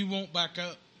you won't back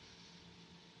up.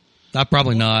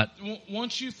 Probably not.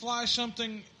 Once you fly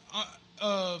something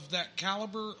of that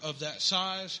caliber, of that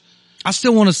size, I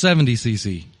still want a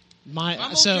 70cc. I'm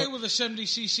okay with a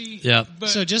 70cc. Yeah. But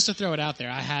So just to throw it out there,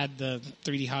 I had the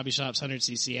 3D Hobby Shops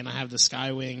 100cc, and I have the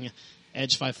Skywing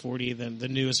Edge 540, the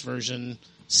newest version,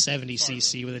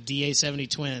 70cc with a DA70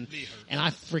 twin, and I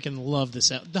freaking love this.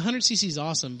 The 100cc is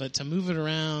awesome, but to move it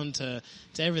around to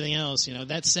everything else, you know,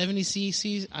 that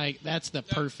 70cc, that's the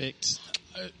perfect.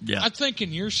 Yeah. I think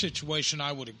in your situation,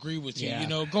 I would agree with you. Yeah. You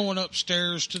know, going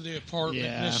upstairs to the apartment,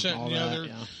 Yeah, this, that, all and the that, other.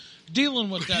 yeah. dealing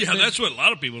with that. Yeah, big- that's what a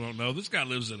lot of people don't know. This guy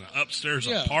lives in an upstairs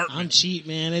Yeah. apartment. I'm cheap,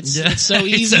 man. It's Yeah. it's so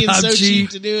He easy said, and "I'm so cheap cheap."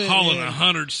 to do it. hauling man. a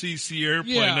 100cc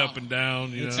airplane Yeah. up and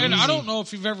down. You know, And I easy. don't know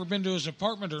if you've ever been to his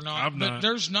apartment or not, I've but not.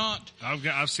 there's not.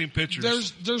 I've seen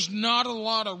pictures. There's not a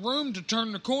lot of room to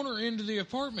turn the corner into the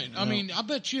apartment. I mean, I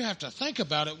bet you have to think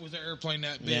about it with an airplane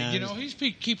that big. Yeah. You know, he's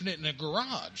keeping it in a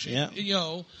garage. Yeah. You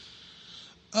know,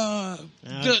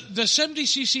 the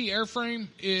 70cc airframe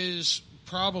is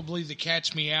probably the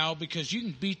cat's meow because you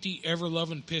can beat the ever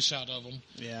loving piss out of them,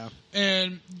 Yeah.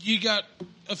 and you got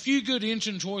a few good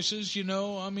engine choices. You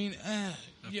know, I mean, yeah,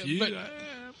 You- but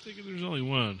I'm thinking there's only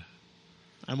one.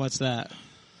 And what's that?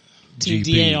 Team GP.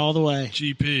 DA all the way.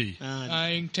 GP.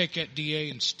 I can take that DA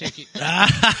and stick it.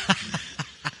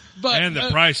 But And the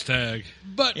price tag.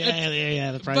 But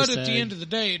Yeah, the price But tag. at the end of the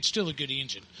day, it's still a good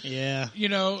engine. Yeah. You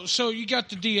know, so you got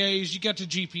the DAs, you got the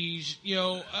GPs. You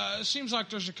know, it seems like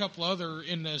there's a couple other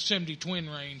in the 70 twin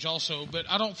range also, but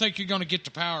I don't think you're going to get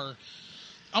the power.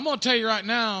 I'm going to tell you right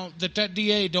now that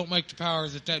DA don't make the power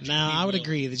that GP No, I would will.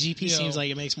 agree. The GP You seems know,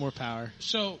 like it makes more power.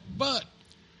 So, but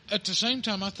at the same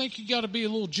time, I think you got to be a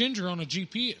little ginger on a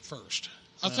GP at first.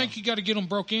 I think you got to get them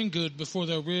broke in good before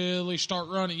they'll really start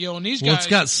running. You know, and these Well, guys, it's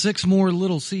got 6 more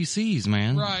little CCs,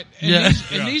 man. right? And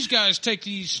Yeah. these guys take.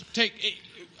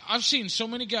 I've seen so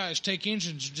many guys take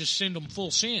engines and just send them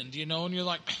full send. You know, and you're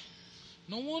like,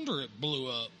 no wonder it blew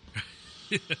up.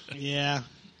 Yeah.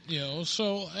 You know,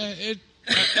 so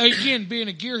again, being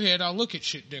a gearhead, I look at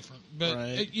shit different. But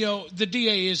Right. you know, the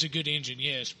DA is a good engine,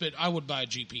 yes, but I would buy a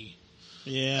GP.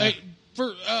 Yeah.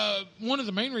 For one of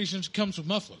the main reasons it comes with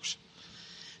mufflers.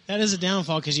 That is a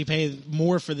downfall because you pay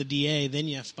more for the DA, then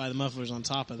you have to buy the mufflers on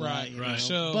top of that. Right, you right. know?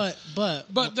 So-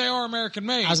 but They are American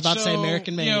made. I was about to say so,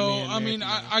 American made, You know, man, I mean,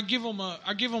 American I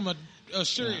give them a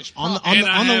serious on the prop. And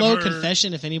I on the have low heard-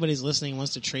 confession, if anybody's listening and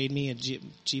wants to trade me a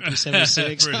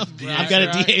GP76, For a I've DA. got a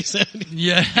Right. DA70.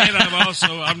 Yeah. And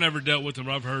I've never dealt with them.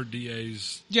 I've heard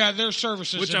DAs, Yeah, their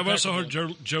service is which I've also heard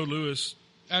impeccable. Joe Lewis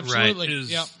Absolutely.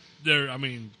 is Yep. there. I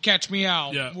mean, Catch me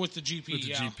out yeah, with the GP. with the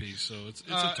yeah. GP. So it's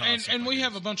a toss. And we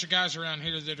have a bunch of guys around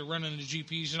here that are running the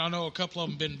GPs, and I know a couple of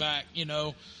them been back. You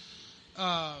know,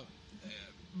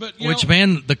 but you Which, know,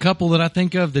 man, the couple that I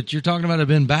think of that you're talking about have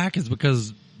been back is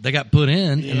because they got put in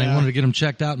and they Yeah. wanted to get them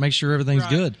checked out, make sure everything's Right.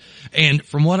 good. And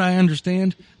from what I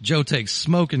understand, Joe takes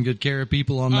smoking good care of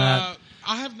people on that.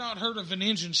 I have not heard of an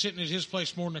engine sitting at his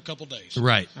place more than a couple days.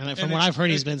 Right. And from And what it's- I've heard,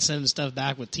 he's been sending stuff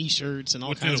back with T-shirts and all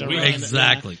Within kinds a of week. random,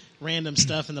 Exactly. random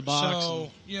stuff in the box.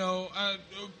 So you know,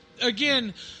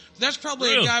 again, that's probably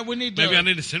Really? a guy we need to. Maybe I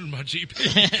need to send him my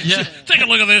GP. Yeah. Take a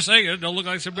look at this thing. It don't look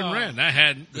like it's been ran. I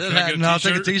hadn't. Can I get No, I'll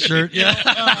take a T-shirt.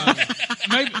 Yeah.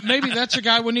 maybe that's a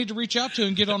guy we need to reach out to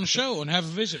and get on the show and have a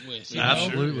visit with. You know?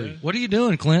 Absolutely. yeah. What are you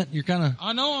doing, Clint? You're kind of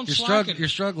I know I'm you're slacking, You're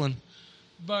struggling.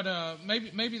 but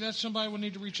maybe that's somebody we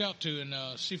need to reach out to and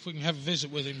see if we can have a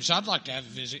visit with him. So I'd like to have a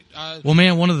visit. Well,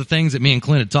 man, one of the things that me and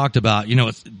Clint had talked about, you know,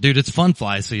 it's fun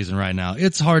fly season right now.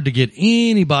 It's hard to get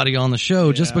anybody on the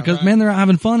show just because, right. man, they're out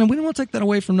having fun, and we don't want to take that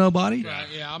away from nobody. Right,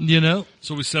 yeah, You know?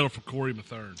 So we settled for Corey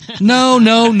Mathern.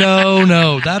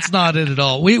 No. That's not it at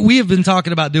all. We have been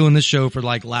talking about doing this show for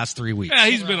like last 3 weeks. Yeah,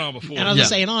 he's been on before. And I was Yeah. just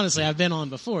saying, honestly, I've been on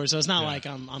before, so it's not like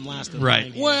I'm last in Right.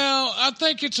 line here. Well, I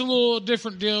think it's a little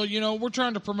different deal. You know, we're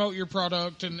trying to promote your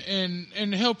product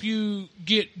and help you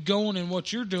get going in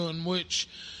what you're doing, which,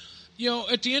 you know,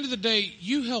 at the end of the day,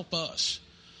 you help us,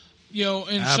 you know,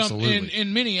 Absolutely.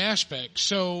 in many aspects.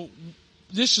 So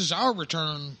this is our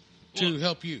return to Well,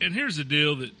 help you. And here's the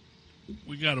deal that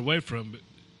we got away from, but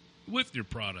with your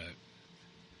product.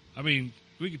 I mean,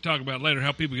 we can talk about later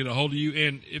how people get a hold of you.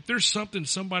 And if there's something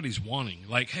somebody's wanting,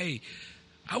 like, hey,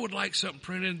 I would like something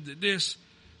printed this,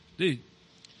 dude.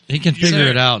 He can figure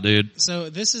it out, dude. So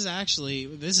this is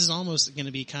almost going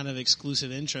to be kind of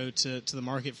exclusive intro to the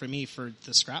market for me for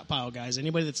the Scrap Pile guys.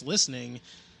 Anybody that's listening,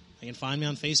 you can find me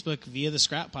on Facebook via the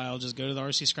Scrap Pile. Just go to the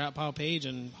RC Scrap Pile page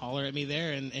and holler at me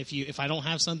there. And if I don't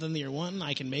have something that you're wanting,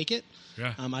 I can make it.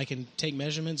 Yeah. I can take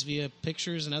measurements via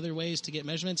pictures and other ways to get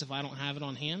measurements if I don't have it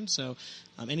on hand. So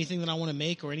anything that I want to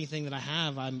make or anything that I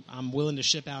have, I'm willing to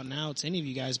ship out now to any of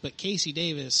you guys. But Casey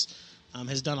Davis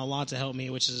has done a lot to help me,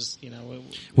 which is, you know,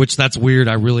 Which that's weird.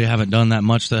 I really haven't done that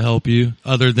much to help you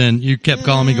other than you kept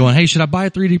calling me going, hey, should I buy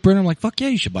a 3D printer? I'm like, fuck yeah,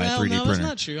 you should buy a 3D no, printer. that's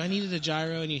not true. I needed a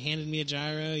gyro, and you handed me a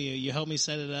gyro. You helped me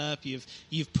set it up.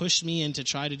 You've pushed me into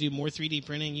try to do more 3D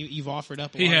printing. You've offered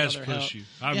up a He lot has of other pushed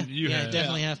help. you. You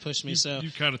definitely have pushed me. So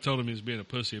You kind of told him he was being a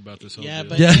pussy about this whole yeah, deal.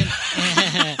 but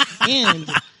Yeah. and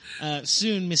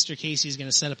soon Mr. Casey's going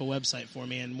to set up a website for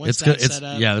me, and once that's set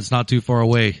up, yeah, it's not too far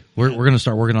away. We're going to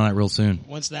start working on that real soon.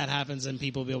 Once that happens, then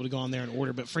people will be able to go on there and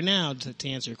order. But for now, to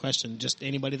answer your question, just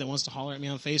anybody that wants to holler at me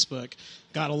on Facebook,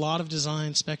 got a lot of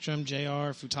design, Spectrum,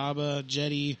 JR, Futaba,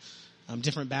 Jetty,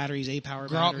 different batteries, A-Power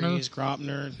batteries,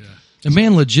 Gropner. Yeah. And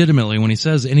man, legitimately, when he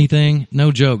says anything,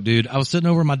 no joke, dude. I was sitting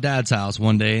over at my dad's house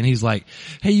one day, and he's like,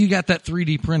 "Hey, you got that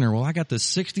 3D printer?" Well, I got this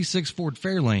 '66 Ford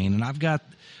Fairlane, and I've got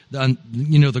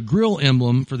the grill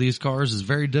emblem for these cars is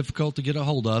very difficult to get a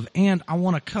hold of, and I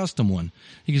want a custom one.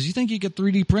 He goes, "You think you could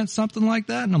 3D print something like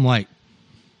that?" And I'm like,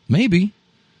 "Maybe.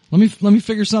 Let me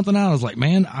figure something out." I was like,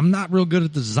 "Man, I'm not real good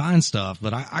at the design stuff,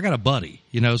 but I got a buddy,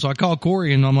 so I called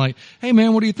Corey and I'm like, "Hey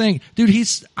man, what do you think?" Dude,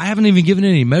 I haven't even given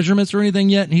any measurements or anything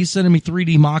yet, and he's sending me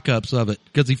 3D mock-ups of it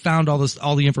because he found all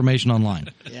the information online.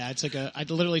 Yeah, I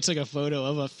literally took a photo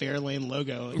of a Fairlane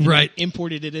logo, Right.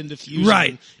 imported it into Fusion,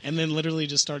 Right. and then literally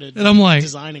just started And I'm like,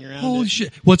 designing around holy it.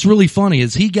 shit. What's really funny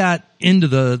is he got into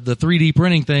the 3D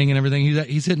printing thing and everything.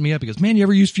 He's hitting me up. He goes, "Man, you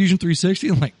ever use Fusion 360?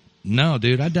 I'm like, "No,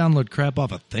 dude, I download crap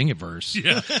off of Thingiverse."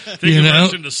 Yeah.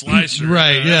 Thingiverse into Slicer.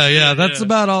 Right, yeah. That's yeah.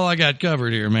 about all I got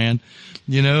covered here, man.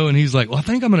 And he's like, "Well, I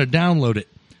think I'm going to download it."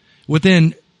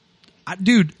 Within,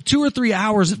 2 or 3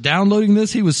 hours of downloading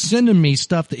this, he was sending me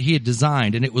stuff that he had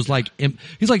designed, and it was like,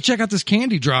 he's like, "Check out this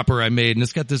candy dropper I made, and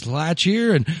it's got this latch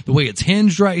here, and the way it's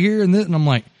hinged right here, and this," and I'm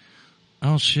like,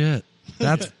 "Oh shit,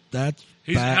 that's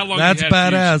How long that's you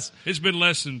had badass." It's been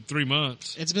less than 3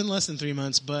 months. It's been less than 3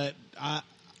 months, but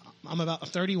I'm about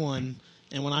 31,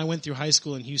 and when I went through high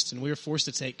school in Houston, we were forced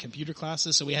to take computer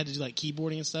classes, so we had to do like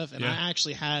keyboarding and stuff, and Yeah. I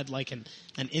actually had like an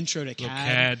intro to Little CAD.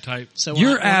 CAD type. So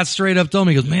Your ass straight up told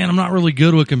me, he goes, "Man, I'm not really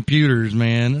good with computers,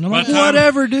 man." And I'm like,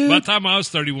 "Whatever, dude." By the time I was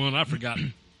 31, I forgot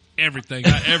everything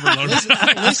I ever learned. Listen,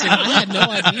 I had no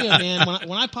idea, man.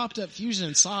 When I popped up Fusion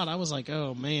and saw it, I was like,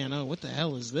 "Oh man, what the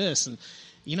hell is this?" And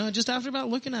just after about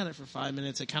looking at it for 5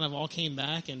 minutes, it kind of all came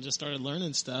back and just started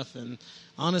learning stuff. And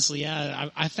honestly, yeah,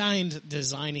 I find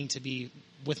designing to be,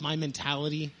 with my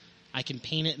mentality, I can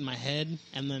paint it in my head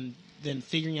and then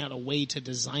figuring out a way to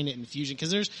design it in Fusion.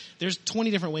 Because there's 20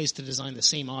 different ways to design the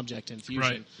same object in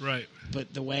Fusion. Right.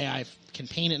 But the way I can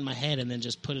paint it in my head and then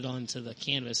just put it onto the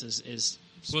canvas is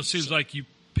Well, it seems like you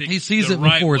picked He sees the it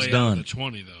right before it's way out of done. the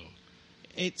 20, though.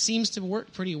 it seems to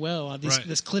work pretty well. Right.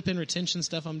 This clip-in retention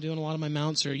stuff I'm doing, a lot of my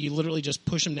mounts are, you literally just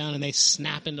push them down and they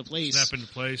snap into place. Snap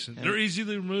into place. And they're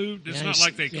easily removed. It's Yeah, not you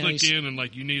like they s- yeah, click you s- in and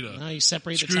like you need a No, you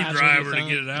separate the tabs with your screwdriver to thumb.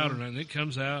 get it out Yeah. or nothing. It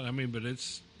comes out. I mean, but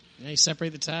it's Yeah, you separate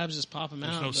the tabs, just pop them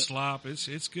there's out. no but- slop. It's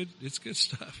good. It's good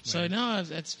stuff. So Man. no,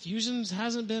 that's Fusion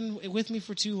hasn't been with me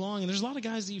for too long, and there's a lot of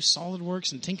guys that use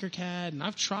SolidWorks and Tinkercad, and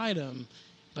I've tried them,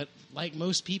 but like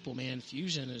most people, man,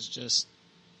 Fusion is just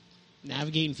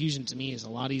navigating Fusion to me is a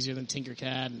lot easier than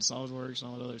Tinkercad and SolidWorks and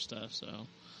all that other stuff. So,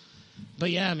 but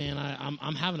yeah, man,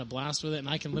 I'm having a blast with it, and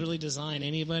I can literally design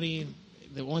anybody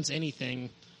that wants anything.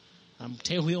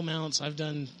 Tail wheel mounts. I've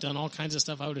done all kinds of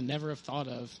stuff I would have never have thought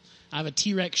of. I have a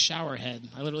T-Rex shower head.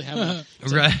 I literally have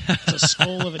Right. it's a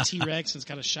skull of a T-Rex, and it's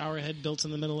got a shower head built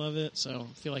in the middle of it. So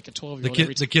I feel like a 12-year-old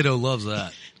every The time. kiddo loves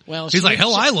that. Well, He's like,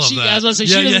 hell, I love that. I was going to say,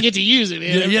 Yeah, she doesn't yeah. get to use it,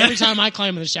 man. Yeah, yeah. Every time I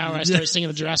climb in the shower, I start singing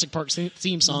the Jurassic Park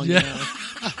theme song. Yeah.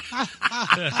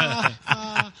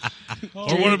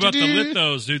 Or what about the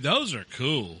lithos, dude? Those are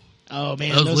cool. Oh,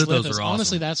 man, Those those lithos lithos. are awesome.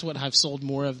 Honestly, that's what I've sold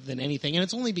more of than anything. And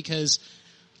it's only because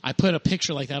I put a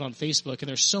picture like that on Facebook, and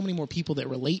there's so many more people that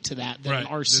relate to that than Right.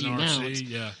 an RC Than mount. RC,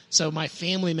 yeah. So my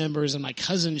family members and my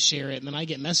cousins share it, and then I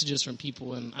get messages from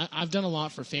people. And I've done a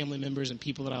lot for family members and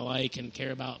people that I like and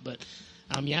care about. But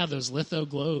yeah, those litho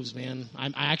globes, man.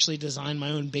 I actually designed my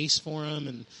own base for them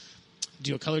and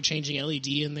do a color changing LED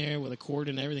in there with a cord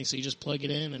and everything. So you just plug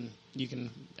it in, and you can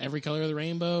every color of the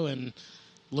rainbow, and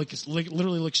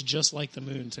literally looks just like the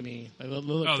moon to me. They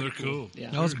look Oh, pretty they're cool. Yeah.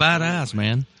 That was badass,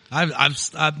 man.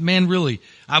 Man, really,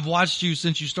 I've watched you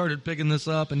since you started picking this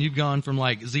up, and you've gone from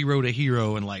like zero to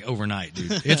hero in like overnight,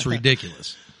 dude. It's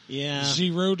ridiculous. Yeah.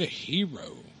 0 to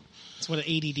hero. That's what an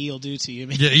ADD will do to you,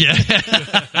 man. Yeah.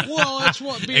 Well, that's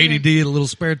what being ADD, a little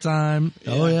spare time.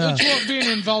 Oh yeah. That's what being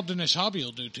involved in this hobby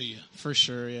will do to you. For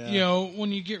sure, yeah. You know,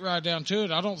 when you get right down to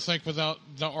it, I don't think without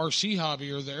the RC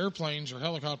hobby or the airplanes or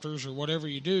helicopters or whatever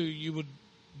you do, you would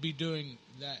be doing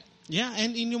that. Yeah,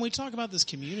 and we talk about this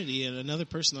community, and another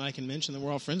person that I can mention that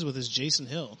we're all friends with is Jason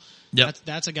Hill. Yep.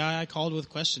 That's a guy I called with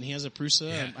question. He has a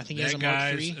Prusa. I think he has a Mark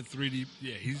guy's III. a 3D.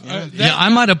 Yeah, he's Yeah, I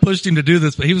might have pushed him to do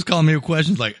this, but he was calling me with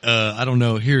questions like, I don't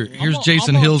know. Here's I'm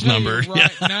Jason gonna Hill's tell you number.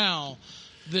 right now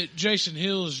that Jason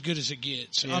Hill is as good as it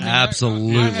gets. Yeah. I mean,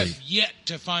 Absolutely. I have yet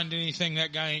to find anything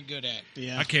that guy ain't good at.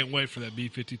 Yeah, I can't wait for that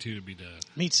B-52 to be done.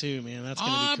 me too, man. That's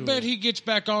gonna I be cool. bet he gets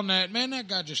back on that. Man, that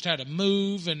guy just had to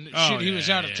move and Oh, shit. He was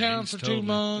yeah, out of yeah, town he's for totally- 2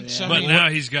 months. Yeah. I But mean, now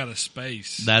he's got a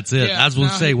space. That's it. Yeah, I was going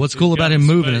now to say, what's he's cool got about him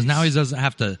moving is space. now he doesn't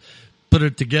have to put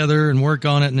it together and work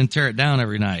on it and then tear it down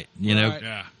every night. You know, Right.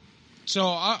 Yeah. So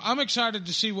I'm excited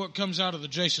to see what comes out of the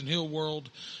Jason Hill world.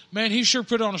 Man, he sure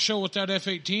put on a show with that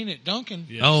F-18 at Duncan.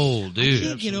 Yes. oh, I dude,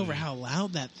 can't get over how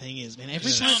loud that thing is, man.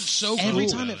 Every time, sounds so every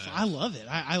cool. time I love it.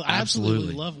 I absolutely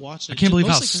Absolutely. love watching I it. can't believe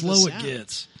how Mostly 'cause of the slow it sound.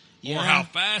 gets. Yeah. Or how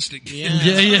fast it gets.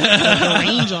 Yeah. Yeah. The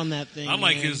range on that thing. I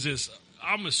like man. is this.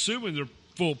 I'm assuming they're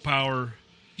full power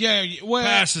Yeah, well,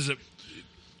 passes at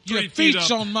your 3 feet feet's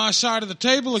up. on my side of the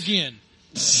table again.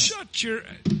 Shut your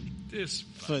this.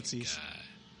 footsies.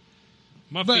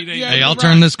 My But, feet ain't. yeah, Hey, you're I'll right.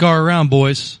 turn this car around,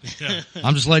 boys. Yeah.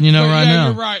 I'm just letting you know But right yeah, now.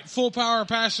 you're right. Full power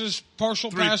passes,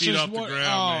 partial 3 passes. feet off the what?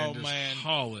 ground, Oh, man. Just man.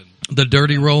 hauling. The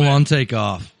dirty roll on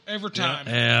takeoff. Every time.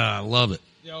 Yeah, I love it.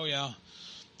 Oh, yeah.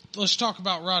 Let's talk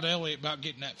about Rod Elliott about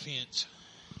getting that fence.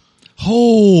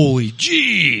 Holy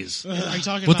jeez. Are you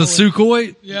talking With the about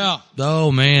Sukhoi? Yeah.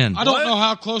 Oh, man. I don't know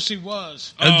how close he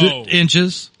was. Oh.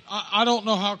 Inches. I don't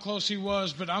know how close he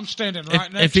was, but I'm standing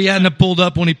right next If he to hadn't him. have pulled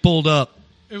up when he pulled up.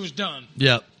 It was done.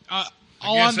 Yep. All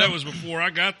I guess know- that was before I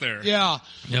got there. Yeah.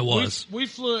 It was. We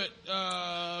flew it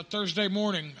Thursday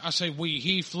morning. I say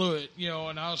he flew it,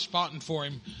 and I was spotting for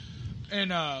him.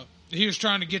 And he was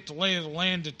trying to get the lay of the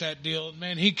land at that deal. And,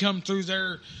 man, he come through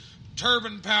there,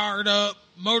 turbine powered up,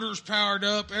 motors powered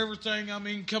up, everything. I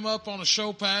mean, come up on a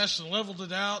show pass and leveled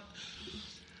it out.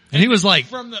 And he was like,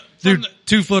 From the dude,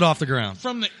 2 foot off the ground.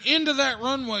 from the end of that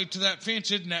runway to that fence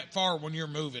isn't that far when you're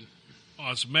moving.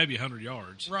 Oh, it's maybe 100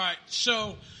 yards. Right.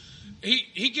 So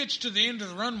he gets to the end of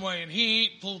the runway and he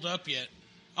ain't pulled up yet.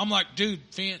 I'm like, dude,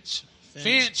 fence.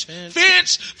 Fence, Fence, fence.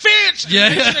 fence, fence. Yeah.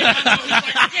 And next thing I know, he's like,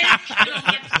 fence.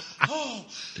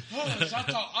 And I'm like,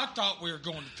 so I thought we were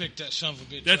going to pick that son of a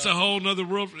bitch That's up. a whole nother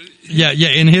world. Yeah, yeah.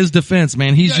 In his defense,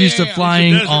 man, he's Yeah, used yeah, to yeah.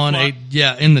 flying It's a desert on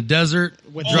fly. in the desert,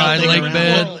 with dry nothing lake around?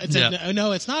 bed. Well, it's Yeah.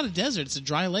 no, it's not a desert. It's a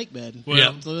dry lake bed. Well,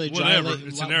 Yeah. It's literally dry whatever. lake-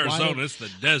 It's in wide Arizona. open. It's the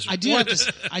desert. I do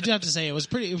have to say it was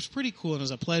pretty cool, and it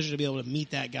was a pleasure to be able to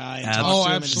meet that guy and Absolutely. talk to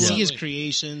him and to see his Absolutely.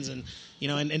 creations. And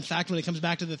and in fact, when it comes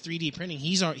back to the 3D printing,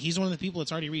 he's one of the people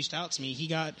that's already reached out to me. He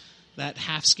got that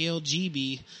half scale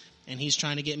GB, and he's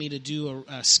trying to get me to do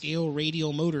a scale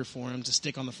radial motor for him to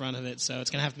stick on the front of it. So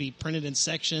it's going to have to be printed in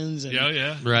sections. And,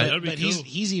 Yeah. Right. That'd be but cool.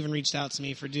 he's even reached out to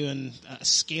me for doing a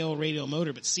scale radial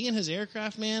motor. But seeing his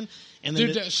aircraft, man, and then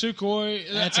Dude, that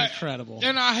Sukhoi. that's incredible.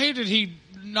 And I hated he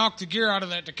knocked the gear out of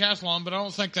that decathlon, but I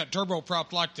don't think that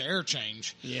turboprop liked the air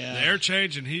change. yeah, The air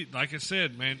change, and he, like I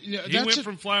said, man, Yeah, he that's went a-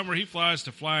 from flying where he flies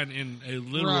to flying in a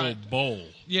literal Right. bowl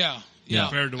Yeah. Yeah.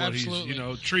 compared to what absolutely.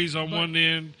 he's, trees on one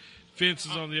end,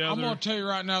 fences on the I'm other. going to tell you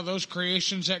right now, those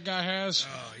creations that guy has,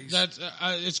 he's- that's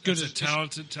it's good He's as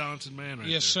a talented man right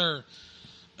Yes, there. sir.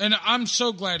 And I'm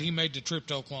so glad he made the trip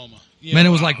to Oklahoma. You Man, it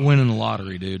know, was like winning the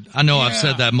lottery, dude. I know I've Yeah.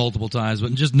 said that multiple times,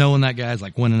 but just knowing that guy's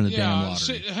like winning the damn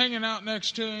lottery. hanging out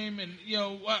next to him, and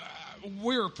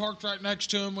we were parked right next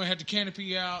to him. We had the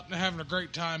canopy out and having a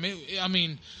great time.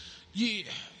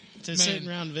 to sit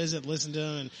around and visit, listen to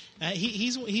him, and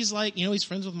he's like he's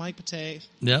friends with Mike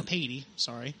Yep. Patey,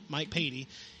 Mike Patey,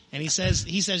 and he says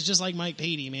just like Mike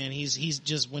Patey, man, he's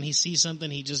just when he sees something,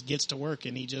 he just gets to work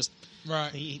and he just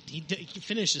Right. he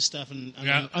finishes stuff and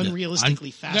Yeah.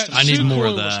 unrealistically fast. That I need Sukhoi more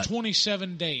of was that.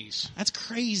 27 days That's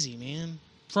crazy, man.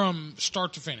 from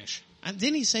start to finish. And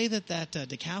didn't he say that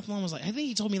decathlon was like? I think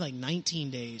he told me like 19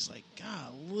 days. Like,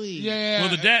 golly. Yeah. Well,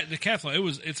 the decathlon,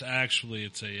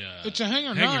 it's a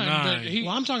Hangar 9, but he,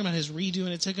 Well, I'm talking about his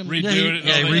redoing. It took him. Redo Yeah, he- it.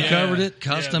 yeah, he Oh, recovered it,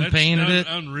 custom that's painted it,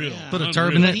 Unreal. Yeah. Put a Unreal.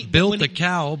 turban in He- it, built when the he-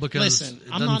 cowl because Listen,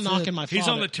 it I'm not doesn't fit. knocking my father. He's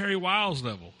on the Terry Wiles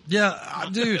level. Yeah,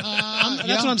 dude. That's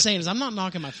what I'm saying is I'm not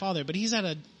knocking my father, but he's had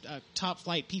a top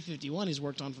flight P-51 he's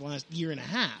worked on for the last year and a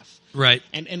half. Right.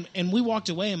 And we walked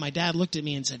away, and my dad looked at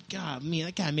me and said, "God,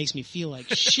 that guy makes me feel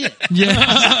like shit." Yeah.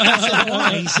 I said,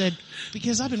 "Why?" He said,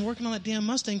 "Because I've been working on that damn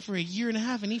Mustang for a year and a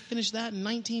half, and he finished that in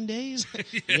 19 days."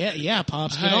 yeah,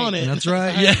 pops, get Hey. on it. That's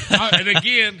right. Yeah. And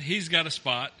again, he's got a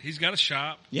spot. He's got a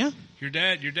shop. Yeah, Your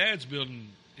dad's building.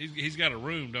 He's got a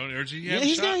room, don't he? Or does he have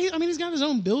yeah. a shop? He's got his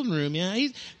own building room. Yeah,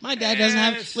 my dad doesn't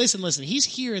have. Yes. Listen. He's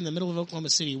here in the middle of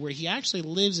Oklahoma City, where he actually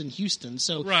lives in Houston.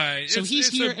 So Right. So It's- he's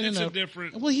it's here a- in it's an a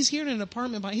different- Well, he's here in an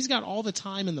apartment. He's got all the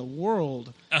time in the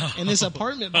world in this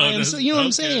apartment Oh, by himself. You know what I'm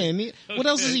okay. saying? What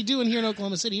else is Okay. he doing here in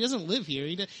Oklahoma City? He doesn't live here.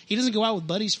 He doesn't go out with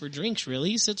buddies for drinks.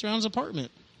 Really, he sits around his apartment.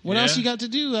 What Yeah. else you got to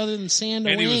do other than sand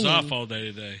And away? he was off all day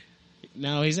today.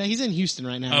 No, he's in Houston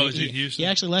right now. Oh, is he in Houston? He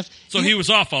actually left. So he was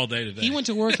off all day today. He went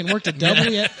to work and worked a double.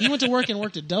 He went to work and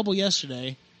worked a double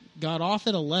yesterday. Got off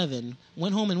at 11.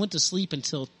 Went home and went to sleep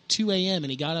until 2 a.m.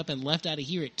 And he got up and left out of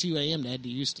here at 2 a.m. to head to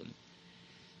Houston.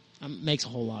 Makes a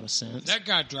whole lot of sense. That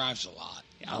guy drives a lot.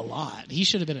 A lot. He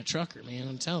should have been a trucker, man.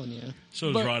 I'm telling you.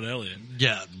 So does Rod Elliott.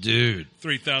 Yeah, dude.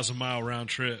 3,000-mile round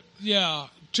trip. Yeah,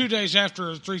 2 days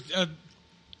after 2,000,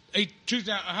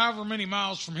 however many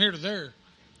miles from here to there.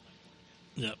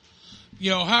 Yep.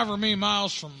 However many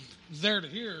miles from there to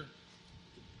here.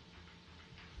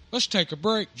 Let's take a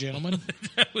break, gentlemen.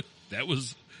 That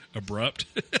was abrupt.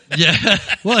 Yeah.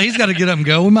 Well, he's got to get up and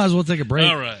go. We might as well take a break.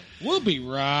 All right. We'll be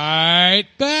right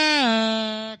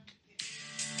back.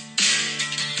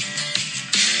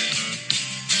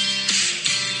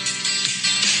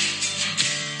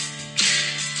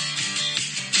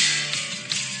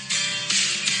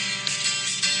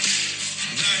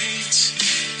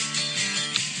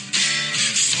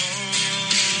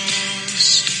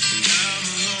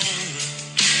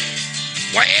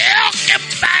 Welcome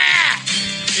back.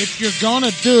 If you're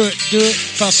gonna do it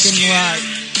fucking right.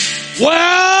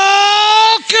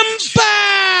 Welcome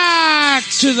back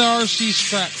to the RC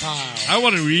scrap pile. I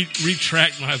want to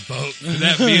retract my vote for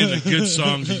that being a good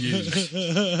song to use. Yeah.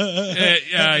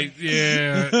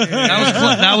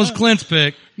 That was Clint's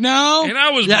pick. No. And I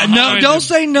was Yeah, behind no, him. don't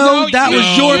say no. That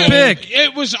was your pick.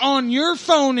 It was on your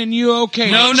phone and you okayed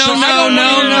it. No.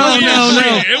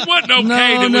 It wasn't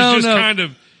okay. It was just kind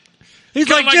of. He's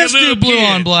kinda like, just a little do blue kid.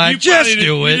 on black. You Just probably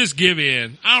do You it. just give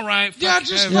in. All right. Yeah, fuck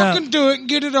just it. fucking do it and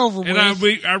get it over And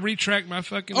with. I retract my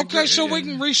fucking. Okay, so we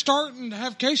can restart and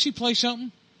have Casey play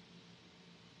something.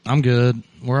 I'm good.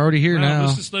 We're already here now.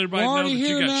 Let's just let everybody We're know already that you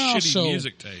here got now, shitty so-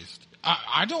 music taste.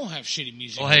 I don't have shitty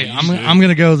music. Well, hey, I'm going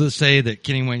to go to say that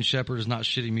Kenny Wayne Shepherd is not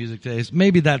shitty music taste.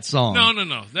 Maybe that song.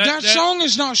 No. that song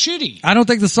is not shitty. I don't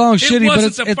think the song's It shitty, but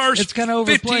wasn't the it's first kind of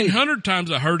overplayed. 1,500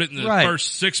 times I heard it in the Right.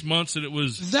 first 6 months that it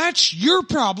was. That's your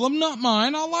problem, not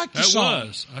mine. I like the That song.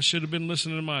 was. I should have been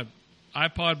listening to my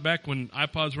iPod back when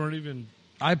iPods weren't even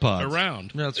iPods.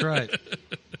 around. That's right.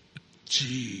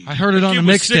 Gee. I heard it on the Kid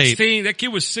was mixtape. 16. That kid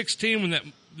was 16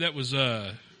 when that was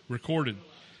recorded.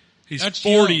 He's That's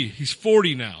 40. young. He's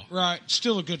 40 now. Right,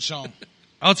 still a good song.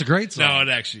 Oh, it's a great song. No, it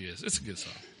actually is. It's a good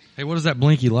song. Hey, what does that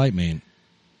blinky light mean?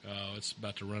 Oh, it's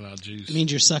about to run out of juice. It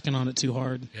means you're sucking on it too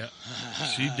hard. Yeah,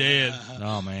 she dead.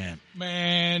 Oh, man.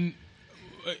 Man,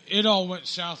 it all went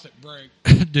south at break.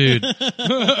 Dude.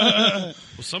 Well,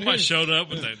 somebody showed up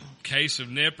with a case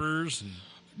of nippers and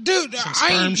Dude,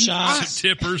 sperm shots.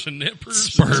 tippers and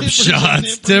nippers. Sperm shots,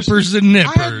 nippers. tippers, and I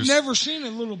have nippers. never seen a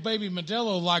little baby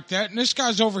Modelo like that, and this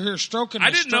guy's over here stroking.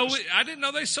 I didn't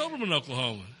know they sold them in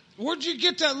Oklahoma. Where'd you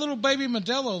get that little baby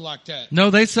Modelo like that? No,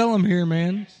 they sell them here,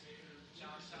 man.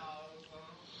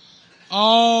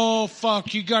 Oh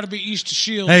fuck! You got to be east of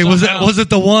Shields. Hey, was somehow. it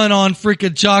the one on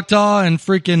freaking Choctaw and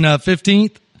freaking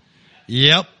 15th?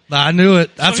 Yep, I knew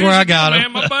it. That's So where here's I the got deal,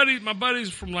 him. man. My buddies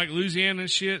from like Louisiana and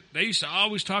shit. They used to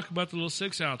always talk about the little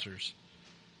 6-ounces.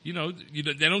 You know, they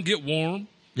don't get warm.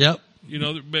 Yep. You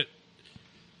know, but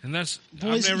and that's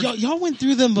Boys, I've never, y'all went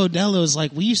through them Modelos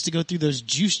like we used to go through those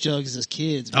juice jugs as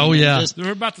kids. Man. Oh, yeah. Just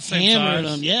they're about the same hammering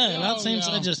size. them. Yeah, about the same yeah.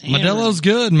 size. Just hammering Modelo's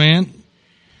them. good, man.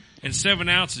 And 7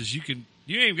 ounces, you ain't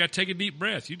even got to take a deep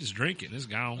breath. You just drink it. It's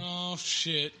gone. Oh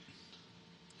shit!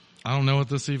 I don't know what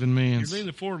this even You're means.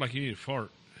 leaning forward like you need a fart.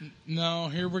 No,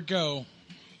 here we go.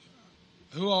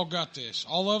 Who all got this?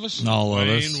 All of us? All of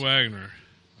Wayne us. Wagner.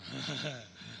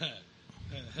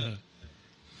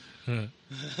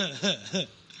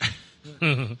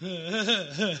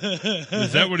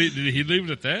 Is that what did he leave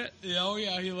it at that? Yeah, oh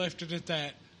yeah, he left it at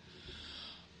that.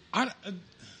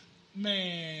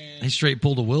 Man, He straight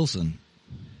pulled a Wilson.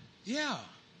 yeah,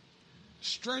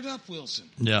 straight up Wilson.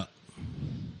 Yeah.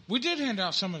 We did hand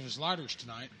out some of his lighters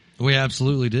tonight. We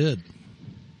absolutely did.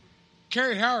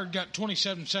 Kerry Howard got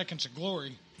 27 seconds of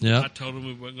glory. I Yeah. told him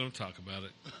we weren't going to talk about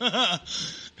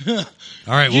it.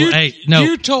 All right. Well, hey, no.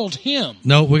 You told him.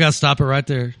 No, we got to stop it right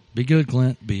there. Be good,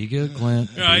 Clint. Be good, Clint.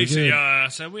 Yeah, Be he said, good. I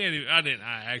said we ain't even, I didn't.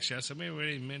 I said maybe we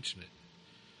didn't even mention it.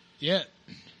 Yeah.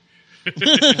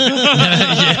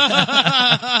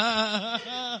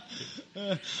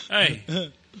 Hey,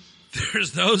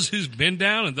 there's those who's been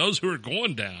down and those who are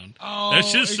going down. Oh,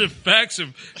 That's just the facts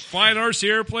of flying RC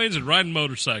airplanes and riding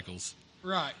motorcycles.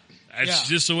 Right. That's Yeah.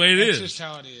 just the way it That's is. just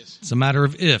how it is. It's a matter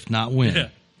of if, not when. Yeah.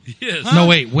 Yes. No,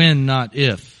 wait, when, not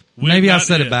if. When, Maybe I not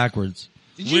said if. it backwards.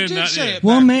 You When, did not say if. it.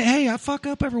 Well, back. man, hey, I fuck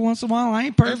up every once in a while. I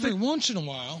ain't perfect. Every once in a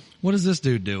while. What is this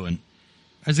dude doing?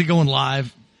 Is he going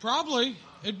live? Probably.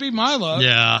 It'd be my luck.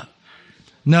 Yeah.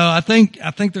 No, I think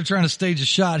they're trying to stage a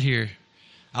shot here.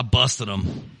 I busted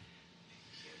him.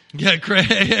 Yeah,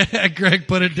 Greg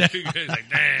put it down. He's like,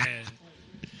 damn.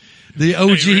 The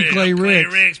OG Hey, Clay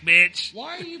Ricks. Ricks, bitch.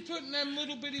 Why are you putting them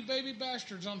little bitty baby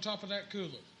bastards on top of that cooler?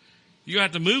 You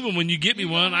have to move them when you get me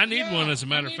one. I need Yeah, one, as a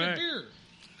matter I of need a fact. beer.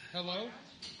 Hello?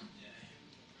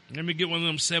 Let me get one of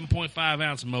them 7.5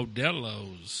 ounce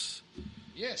Modelo's.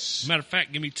 Yes. Matter of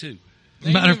fact, give me 2.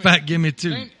 Matter of fact, give me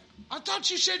 2. I thought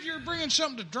you said you were bringing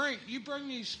something to drink. You bring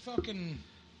these fucking...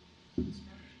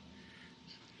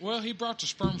 Well, he brought the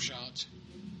sperm shots.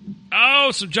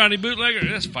 Oh, some Johnny Bootlegger.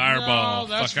 That's Fireball.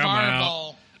 No, that's Fuck,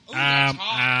 Fireball. Ooh, I'm that's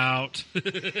hot. out.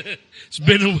 It's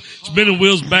been in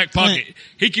Will's back pocket.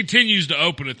 He continues to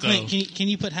open it, though. Clint, can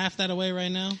you put half that away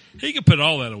right now? He can put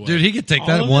all that away. Dude, he could take All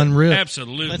that of one it? rip.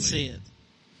 Absolutely. Let's see it.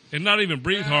 And not even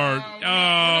breathe hard. We're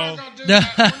not Oh. gonna do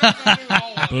that. We're not gonna do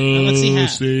all of it. Let's see half.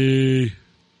 Pussy.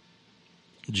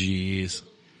 Jeez.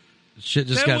 Shit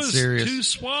just That got was serious. 2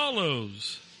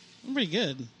 swallows. Pretty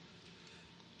good.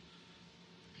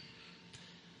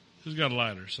 Who's got a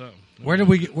lighter? So Where did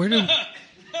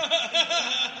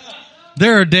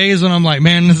There are days when I'm like,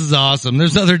 man, this is awesome.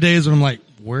 There's other days when I'm like,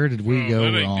 where did we go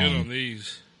that ain't wrong? good on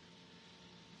these.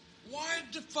 Why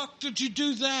the fuck did you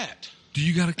do that? Do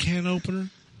you got a can opener?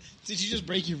 Did you just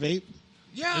break your vape?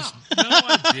 Yeah. No,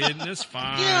 I didn't. It's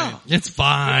fine. Yeah. It's It'll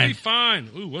fine. be fine.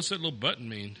 Ooh, what's that little button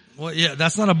mean? Well, yeah,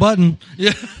 that's not a button.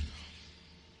 Yeah.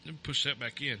 Let me push that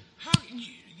back in. How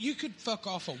you could fuck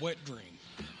off a wet dream.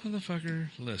 Motherfucker,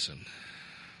 listen.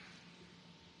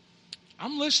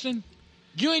 I'm listening.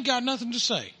 You ain't got nothing to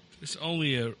say. It's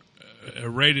only a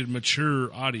rated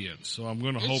mature audience, so I'm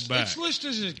going to hold back. It's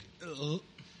listed as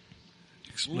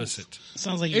Explicit.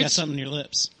 Sounds like you got It's- something in your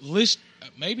lips. list.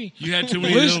 Maybe You had too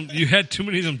many of them. You had too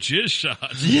many of them jizz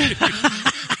shots.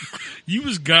 You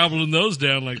was gobbling those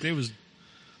down like they was.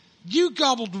 you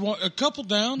gobbled a couple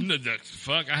down. No,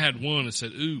 fuck, I had one that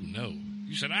said, "Ooh, no."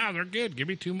 You said, "Ah, they're good. Give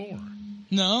me 2 more."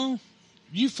 No,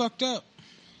 you fucked up.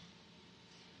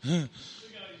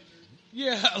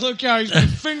 Yeah, look how he's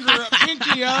finger up,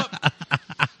 pinky up.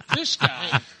 This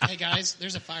guy. Hey guys,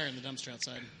 there's a fire in the dumpster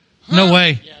outside. No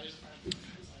way. Yeah, there's a fire.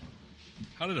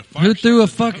 How did a fire? Who threw a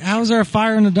start? fuck? How is there a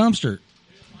fire in the dumpster?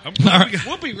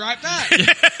 We'll be right back.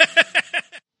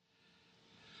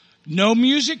 No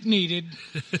music needed.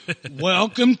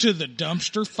 Welcome to the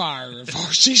dumpster fire of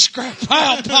RC Scrap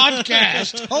Pile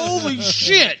Podcast. Holy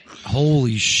shit.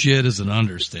 Holy shit is an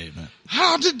understatement.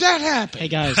 How did that happen? Hey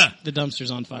guys, the dumpster's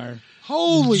on fire.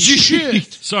 Holy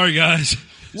shit. Sorry, guys.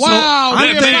 Wow.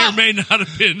 That may or may not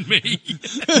have been me.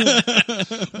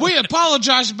 We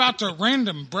apologize about the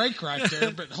random break right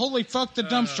there, but holy fuck, the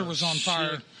dumpster was on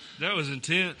fire. That was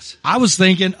intense. I was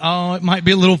thinking, oh, it might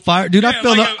be a little fire. Dude, I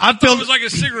filled like up. I thought it was like a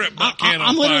cigarette butt can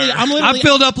I'm on fire. I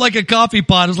filled up like a coffee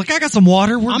pot. I was like, I got some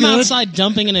water. We're I'm good. outside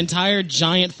dumping an entire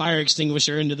giant fire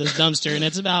extinguisher into this dumpster, and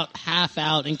it's about half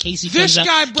out. And Casey This comes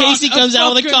guy out. brought Casey comes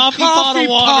out with a fucking coffee pot of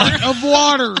water. pot of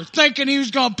water, thinking he was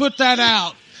going to put that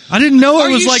out. I didn't know Are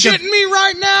it was you like shitting me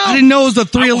right now? I didn't know it was a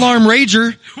 3-alarm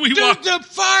rager. We Dude, walked. the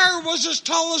fire was as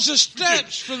tall as a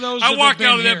steps for those I that walked have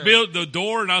out of been that here. the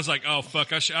door, and I was like, "Oh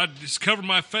fuck!" I just covered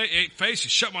my face and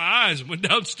shut my eyes and went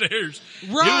downstairs.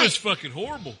 Right. It was fucking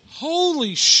horrible.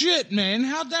 Holy shit, man.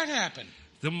 How'd that happen?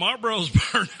 The Marlboros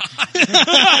burned hot.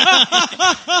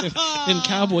 Them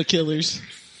cowboy killers.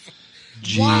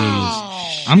 Jeez. Wow.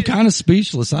 I'm kind of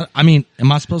speechless. I mean,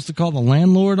 am I supposed to call the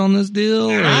landlord on this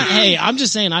deal? Or? Hey, I'm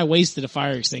just saying I wasted a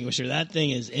fire extinguisher. That thing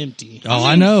is empty. Oh,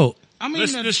 I know. I mean,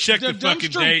 Let's check the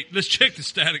fucking dumpster, date. Let's check the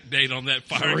static date on that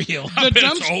fire. For real. I The bet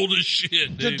it's dumpster- old as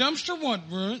shit, The dude. dumpster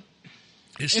wasn't ruined.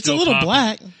 It's a still little popping.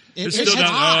 black. It's It still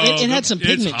had- down. it had some It's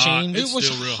pigment hot. change. It's It was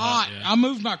still real hot. yeah. I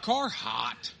moved my car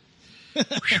hot.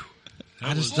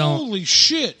 I just don't. Holy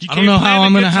shit. You I don't know can't plan how a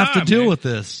I'm going to good have to time, deal man. with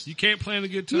this. You can't plan a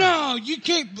good time. No, you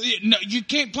can't. No, you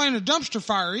can't plan a dumpster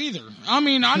fire either. I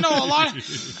mean, I know a lot.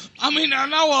 I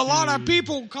know a lot of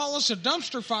people call us a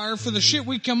dumpster fire for the shit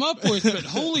we come up with, but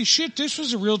holy shit, this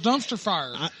was a real dumpster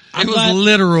fire. I'm It was glad,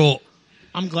 literal.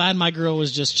 I'm glad my girl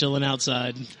was just chilling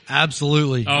outside.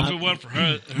 Absolutely. Oh, if it wasn't for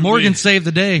her, Morgan saved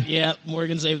the day. Yeah,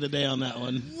 Morgan saved the day on that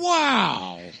one.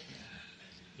 Wow.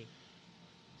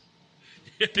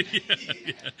 yeah.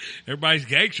 Everybody's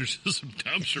gangsters to some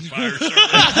dumpster fires.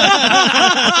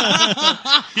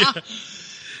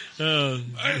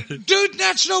 Dude,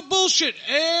 that's no bullshit.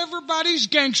 Everybody's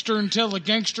gangster until a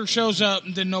gangster shows up,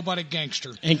 and then nobody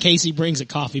gangster. And Casey brings a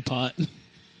coffee pot.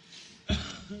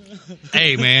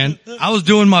 Hey, man, I was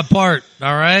doing my part,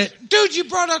 all right? Dude, you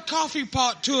brought a coffee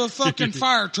pot to a fucking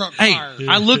fire truck Hey, fire.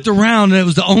 I looked around, and it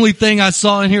was the only thing I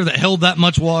saw in here that held that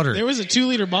much water. There was a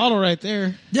 2-liter bottle right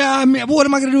there. Yeah, I mean, what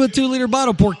am I going to do with a 2-liter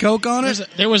bottle? Pour Coke on it?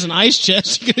 There was an ice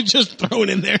chest. You could have just thrown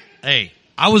in there. Hey,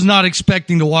 I was not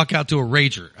expecting to walk out to a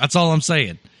Rager. That's all I'm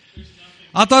saying.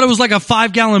 I thought it was like a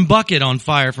 5-gallon bucket on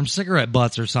fire from cigarette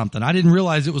butts or something. I didn't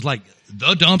realize it was like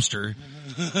the dumpster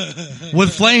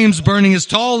with flames burning as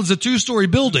tall as a 2-story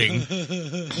building.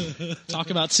 Talk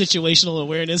about situational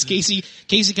awareness. Casey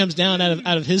comes down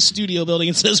out of his studio building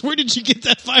and says, "Where did you get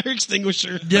that fire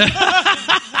extinguisher?" Yeah.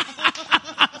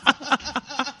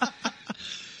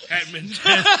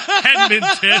 Hadn't been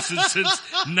tested since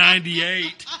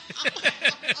 '98.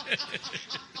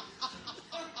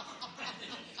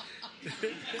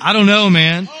 I don't know,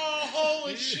 man. Oh,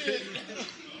 holy shit.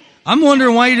 I'm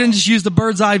wondering why you didn't just use the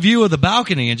bird's eye view of the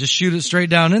balcony and just shoot it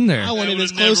straight down in there. I wanted That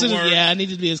as would've close never as worked. I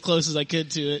needed to be as close as I could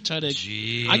to it.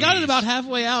 Jeez. I got it about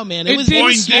halfway out, man. It It was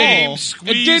didn't small. game, squeeze,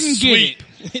 It didn't get sweep.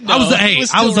 it. No, I was the, it hey,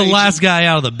 was I was still the last raging. guy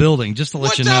out of the building, just to let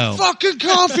What's you that know. fucking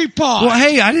coffee pot? Well,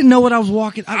 hey, I didn't know what I was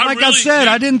walking. I Like I really said, did.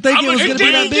 I didn't think I it was looked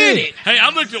going to at be that Will. big. Hey, I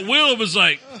looked at Will and was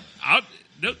like,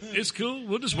 no, "It's cool.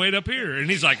 We'll just wait up here." And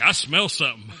he's like, "I smell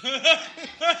something."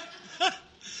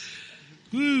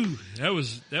 Woo! That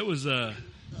was.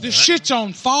 This shit's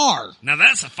on fire. Now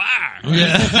that's a fire.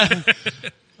 Yeah.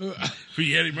 For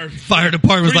you Eddie Murphy. Fire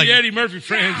department was For like, you Eddie Murphy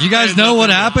friends. you guys friends know up what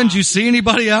there. happened? You see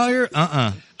anybody out here? Oh,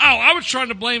 I was trying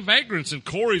to blame vagrants, and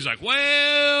Corey's like,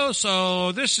 "Well,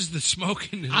 so this is the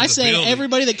smoking." In I the say building.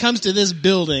 everybody that comes to this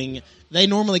building, they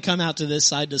normally come out to this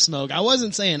side to smoke. I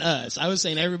wasn't saying us. I was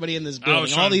saying everybody in this I building.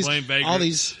 was trying to blame vagrants. All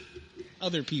these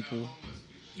other people.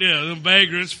 Yeah, them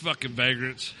vagrants, fucking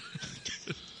vagrants.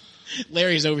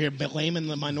 Larry's over here blaming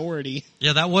the minority.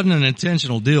 Yeah, that wasn't an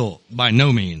intentional deal by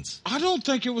no means. I don't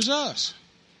think it was us.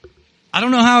 I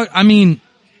don't know how, I mean,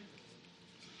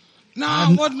 No,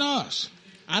 it wasn't us.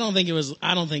 I don't think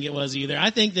it was either. I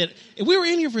think that we were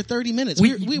in here for 30 minutes.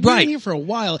 We- We were right. in here for a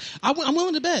while. I'm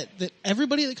willing to bet that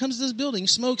everybody that comes to this building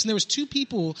smokes, and there was 2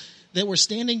 people that were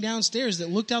standing downstairs that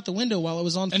looked out the window while it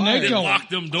was on And fire. they They go- locked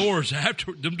them doors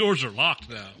after. Them doors are locked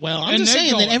now. Well, I'm And just they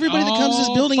saying that going, everybody that comes to this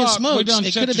 "Oh, building and fuck, we smokes, done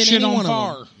it set could have the been shit any on one of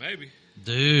fire." them. Maybe.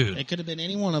 dude, It could have been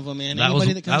any one of them, man. that was,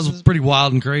 Anybody that comes to was this pretty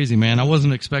wild and crazy, man. I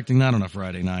wasn't expecting that on a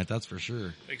Friday night, that's for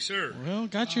sure. Thanks, sir. Well,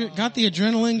 got the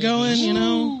adrenaline going, you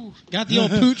know. Got the old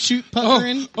poot shoot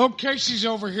puckering. Oh, Casey's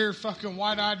over here fucking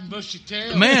wide-eyed and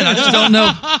bushy-tailed. Man, I just don't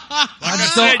know.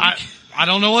 said, I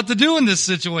don't know what to do in this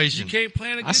situation. You can't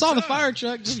plan a good I saw the time. fire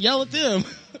truck. Just yell at them.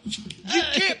 You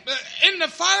can't. And the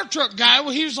fire truck guy,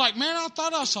 well, he was like, "Man, I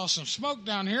thought I saw some smoke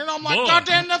down here," and I'm like, Boy.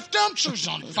 "Goddamn, the dumpster's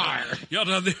on fire." Y'all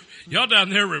down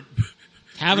there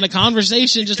Having a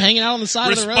conversation, just hanging out on the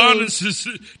side of the responding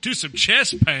road. to some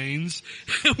chest pains.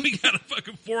 We got a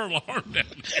fucking 4-alarm down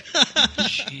there.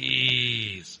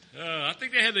 Jeez. I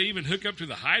think they had to even hook up to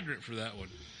the hydrant for that one.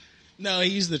 No, he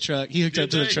used the truck. He hooked up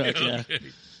to the truck, yeah. Okay.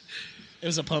 It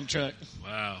was a pump truck.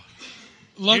 Wow.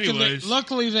 Luckily,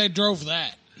 Anyways. they drove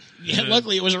that. Yeah,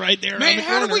 luckily it was right there. Man, around the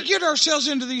how do corner. we get ourselves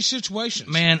into these situations?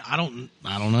 Man, I don't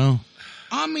know.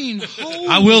 I mean, holy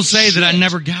I will say shit. that I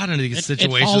never got into these It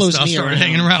situations follows until I me started around.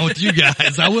 hanging around with you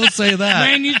guys. I will say that.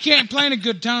 Man, you can't plan a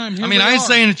good time. Here I mean, we I ain't are.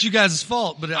 saying it's you guys'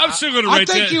 fault, but I'm still going to I rate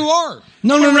think that. you are.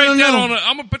 no. I'm going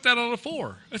No. to put that on a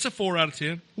 4. It's a 4 out of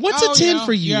 10. What's Oh, a 10 yeah,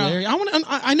 for you, yeah. Larry?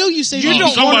 I know you say You that. don't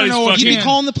want to somebody's know what fucking- You'd be 10.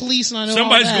 calling the police, and I know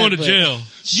Somebody's all that, going to but- jail.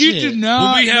 You Shit. did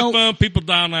not. When we have know- fun, people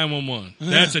dial 911.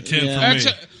 That's a 10 Yeah. for That's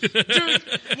me.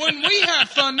 dude, when we have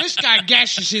fun, this guy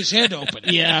gashes his head open.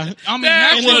 Yeah. I mean,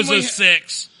 That that's when was we, a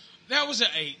 6. That was an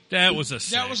 8. That was a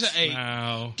 6. That was an 8.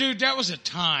 No. Dude, that was a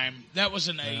time. That was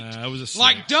an 8. That was a 6.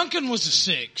 Like Duncan was a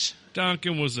 6.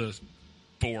 Duncan was a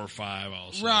 4 or 5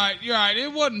 also. Right, you're right.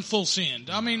 It wasn't full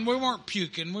send. I mean, we weren't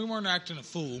puking. We weren't acting a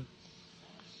fool.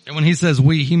 And when he says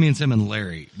we, he means him and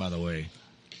Larry, by the way.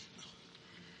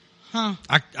 Huh.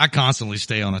 I constantly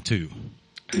stay on a 2.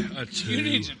 A 2. You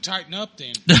need to tighten up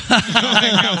then.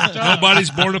 Nobody's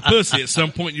born a pussy. At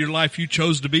some point in your life, you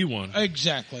chose to be one.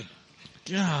 Exactly.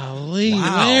 Golly,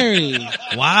 Wow. Larry.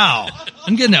 Wow.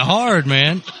 I'm getting it hard,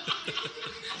 man.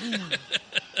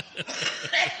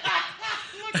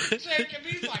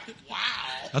 He's like, wow.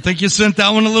 I think you sent that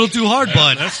one a little too hard,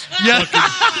 bud. That's Yeah.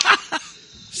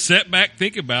 Sit back,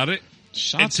 think about it,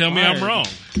 Shots and tell me I'm fired. wrong.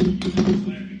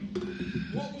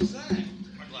 What was that?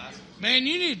 Man,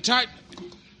 you need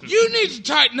to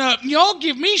tighten up. And y'all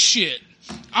give me shit.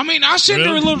 I mean, I send her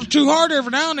a Really? little too hard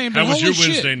every now and then, but How was holy your shit.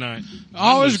 Wednesday night?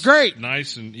 Oh, it was great.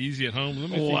 Nice and easy at home. Let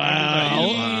me think.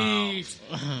 Wow.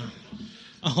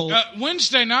 Oh,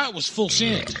 Wednesday night was full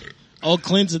send. Old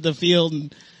Clint's at the field,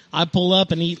 and I pull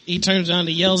up, and he turns around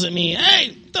and yells at me,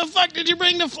 "Hey, the fuck did you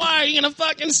bring the flyer? You gonna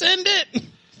fucking send it?"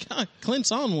 God,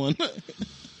 Clint's on one.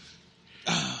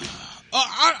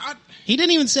 He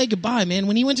didn't even say goodbye, man.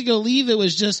 When he went to go leave, it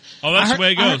was just... Oh, that's the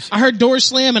way it goes. I heard doors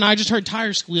slam, and I just heard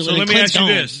tires squealing. So let me Clint's ask you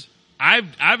gone. this.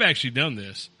 I've actually done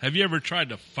this. Have you ever tried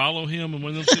to follow him in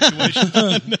one of those situations?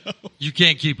 No. You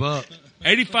can't keep up.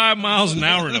 85 miles an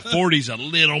hour in a 40 is a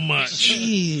little much.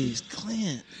 Jeez,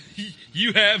 Clint.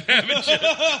 You have, haven't you?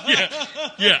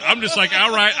 Yeah. I'm just like,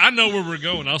 all right, I know where we're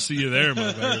going. I'll see you there,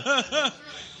 my baby.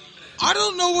 I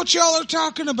don't know what y'all are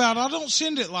talking about. I don't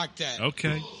send it like that.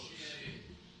 Okay.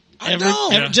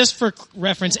 Just for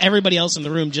reference, everybody else in the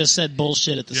room just said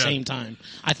bullshit at the same time.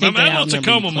 I think My they little outnumbered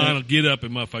Tacoma Clint. mine will get up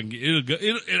and motherfucking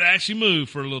it'll actually move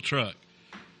for a little truck.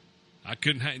 I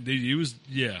couldn't. Dude, it was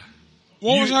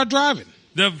What was I driving?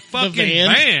 The fucking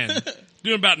van. van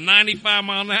doing about 95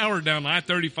 mile an hour down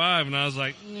I-35, and I was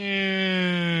like,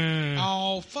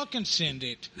 Oh, fucking send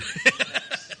it.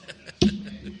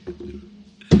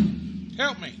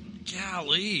 Help me.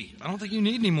 Golly. I don't think you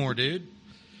need any more, dude.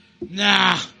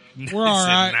 Nah, we're all Said,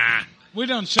 right. Nah. We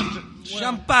done something. Well,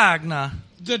 Champagne.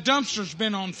 the dumpster's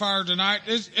been on fire tonight.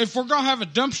 If we're going to have a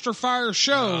dumpster fire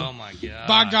show, Oh, my God.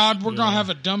 by God, we're going to have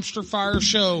a dumpster fire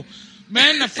show.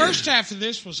 Man, the first half of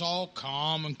this was all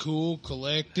calm and cool,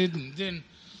 collected, and then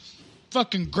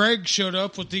fucking Greg showed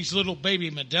up with these little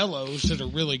baby Modelo's that are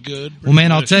really good. Well,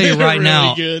 man, I'll tell you right Really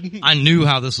now, good. I knew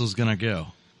how this was going to go.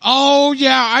 Oh,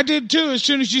 yeah, I did too. As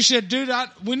soon as you said, dude,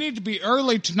 we need to be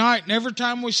early tonight, and every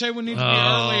time we say we need to be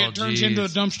early, it turns geez. into a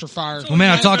dumpster fire. Well,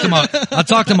 man, I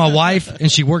talked to my wife,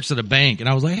 and she works at a bank, and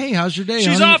I was like, "Hey, how's your day?"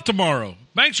 She's honey?" off tomorrow.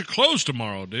 Banks are closed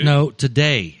tomorrow, dude. No,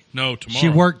 today. No, tomorrow. She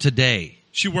worked today.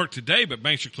 She worked today, but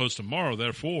banks are closed tomorrow.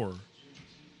 Therefore,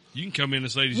 you can come in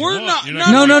as late as We're you want. not-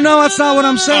 You're No, that's not what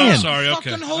I'm saying. Oh, sorry. Okay.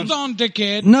 Fucking hold on,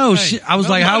 dickhead. No, Hey, I was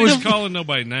like, "How was?" nobody's calling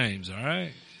nobody names? All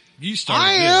right. You started.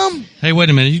 I this. am. Hey,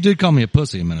 wait a minute! You did call me a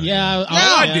pussy a minute. Yeah, No,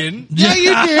 I didn't. Yeah, you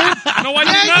did. No, I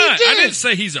did Yeah, you not. did. I didn't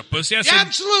say he's a pussy. I said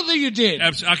Absolutely, you did. I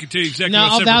can tell you exactly No, what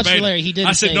I I'll said vouch for verbatim. Larry. He didn't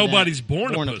I said say nobody's that.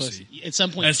 born a pussy. At some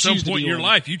point, At you some choose to point be in your one.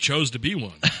 life, you chose to be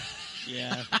one.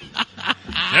 Yeah.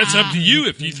 That's up to you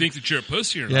if you think that you're a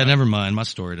pussy or Yeah, not. never mind. My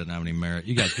story doesn't have any merit.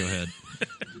 You guys go ahead.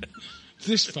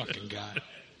 This fucking guy.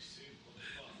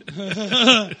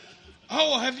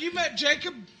 Oh, have you met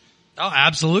Jacob? Oh,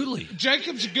 absolutely.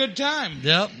 Jacob's a good time.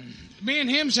 Yep. Me and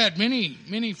him's had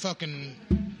many fucking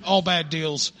all bad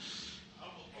deals.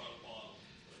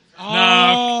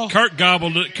 No, Kurt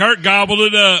gobbled it. Kurt gobbled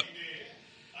it up.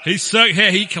 He sucked.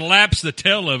 Hey, he collapsed the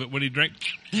tail of it when he drank.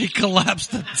 He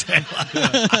collapsed the tail.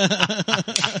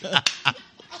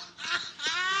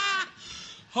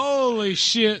 Holy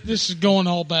shit, this is going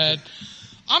all bad.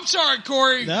 I'm sorry,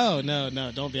 Corey. No,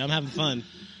 don't be. I'm having fun.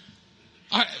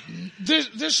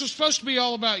 This was supposed to be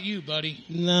all about you, buddy.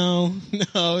 No,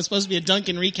 it's supposed to be a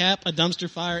Duncan recap, a dumpster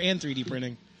fire, and 3D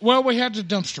printing. Well, we had the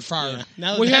dumpster fire. Yeah,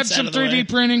 now we had that's out some of the way. 3D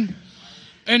printing,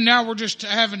 and now we're just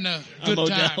having a good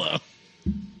time. Modelo.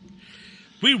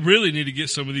 We really need to get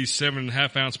some of these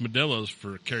 7.5 ounce Modelo's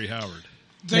for Kerry Howard.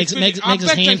 Makes I his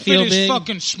bet hand they feel fit his big.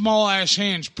 fucking small ass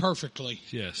hands perfectly.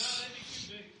 Yes.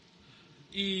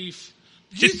 If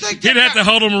you think He'd that have to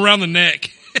hold him around the neck.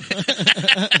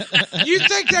 you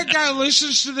think that guy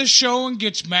listens to this show and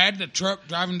gets mad in a truck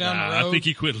driving down the road? I think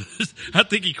he quit. I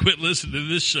think he quit listening to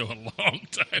this show a long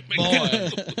time ago.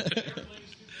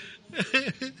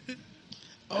 Boy.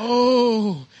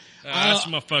 Oh, That's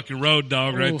my fucking road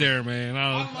dog right there, man.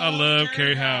 I love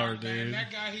Kerry Howard, man. dude.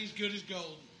 That guy, he's good as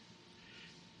gold.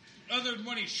 Other than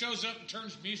when he shows up and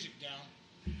turns music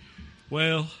down.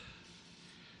 Well,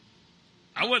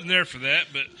 I wasn't there for that,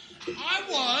 but I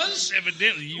was.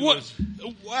 evidently you What? was.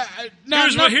 Now,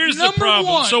 Here's the number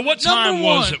problem. one, So what time number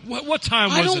was one, it? What time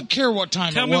was I it? don't care what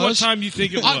time Tell it me was. what time you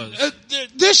think it was.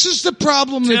 This is the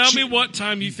problem. Tell me what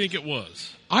time you think it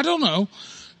was. I don't know.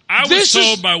 I was This is-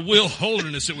 told by Will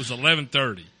Holderness it was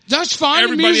 11:30. That's fine.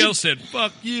 Everybody music, else said,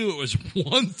 "Fuck you." It was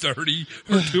 1:30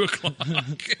 or 2 o'clock.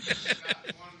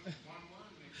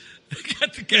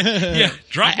 Got the guy, yeah,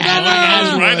 drop the ball. I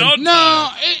was right on No,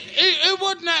 time. it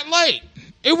wasn't that late.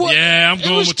 It was. Yeah, I'm it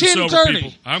going was with the sober 10:30.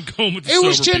 people. I'm going with the It sober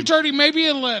was people. 10:30, maybe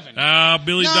 11.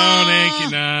 Billy No. Don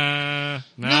Anke, nah.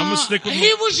 I'm gonna stick with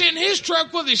he was in his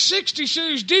truck with his 60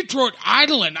 Series Detroit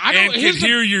idling. I and don't could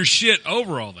hear your shit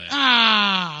over all that.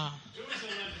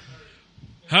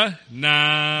 Huh?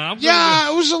 Nah. I'm Yeah,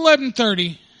 it was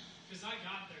 11:30. Because I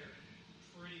got there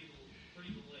pretty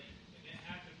late, and it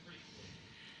happened pretty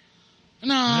quick.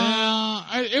 No,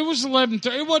 it was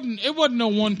 11:30. It wasn't no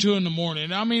 1, 2 in the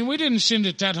morning. I mean, we didn't send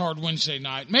it that hard Wednesday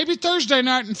night. Maybe Thursday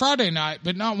night and Friday night,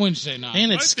 but not Wednesday night.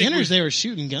 And I at think Skinner's, they were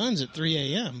shooting guns at 3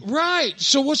 a.m. Right.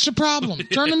 So what's the problem?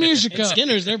 Turn the music At up.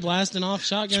 Skinner's, they're blasting off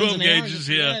shotguns 12 and gauges,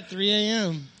 yeah. at 3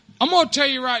 a.m. I'm going to tell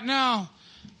you right now,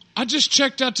 I just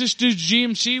checked out this dude's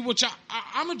GMC, which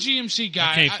I'm a GMC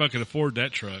guy. I can't fucking afford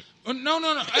that truck. No. And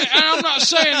I'm not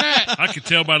saying that. I could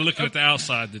tell by looking at the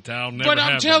outside that I'll never But have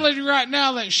I'm one. telling you right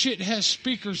now, that shit has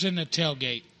speakers in the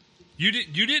tailgate. You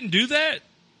didn't do that?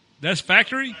 That's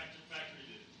factory?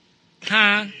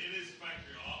 Huh? It is a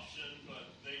factory option, but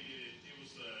they did it. It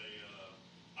was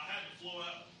I had to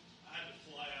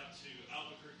fly out to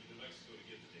Albuquerque, New Mexico to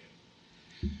get the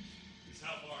damn. It's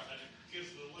how far I had to get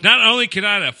to the. Not only can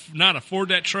I not afford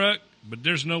that truck, but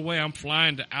there's no way I'm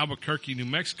flying to Albuquerque, New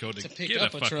Mexico to pick get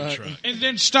up a a fucking truck. truck. And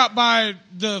then stop by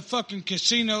the fucking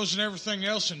casinos and everything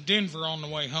else in Denver on the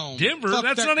way home. Denver? Fuck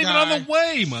That's that not even guy. on the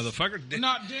way, motherfucker.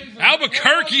 Not Denver.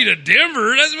 Albuquerque to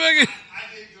Denver? That's fucking...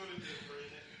 I did go to Denver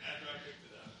after I picked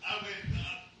it up.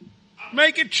 I went.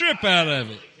 Make a trip out of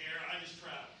it. I don't care. I just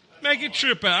traveled. Make a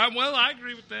trip out. Well, I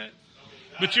agree with that.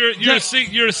 But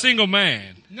you're a single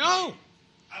man. No.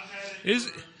 I've had it Is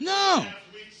for No.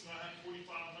 2.5 weeks, and I had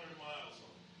 4,500 miles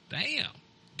on it.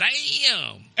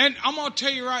 damn. And I'm going to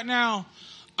tell you right now,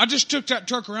 I just took that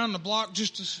truck around the block,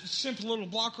 just a simple little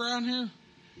block around here.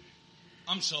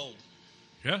 I'm sold.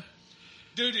 Yeah.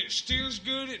 Dude, it steers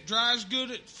good, it drives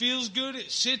good, it feels good,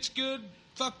 it sits good.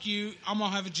 Fuck you. I'm going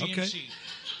to have a GMC. Okay.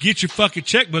 Get your fucking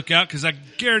checkbook out because I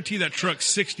guarantee that truck's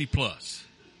 60 plus.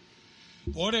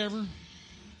 Whatever.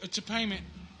 It's a payment.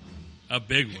 A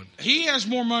big one. He has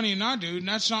more money than I do, and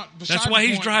that's not beside That's why the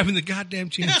he's point. driving the goddamn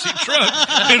GMC truck,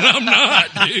 and I'm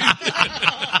not, dude.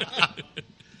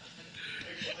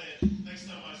 Next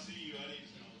time I see you,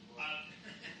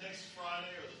 next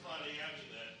Friday or the Friday after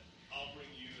that, I'll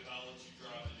bring you and I'll let you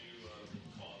drive the new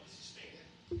car. This is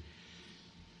standard.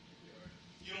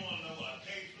 You don't want to know what I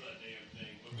paid for that damn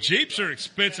thing. But Jeeps are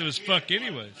expensive as fuck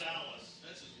anyways. Dallas,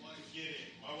 get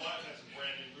it. My wife has a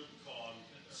brand new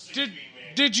Rubicon.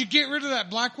 Did you get rid of that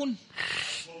black one?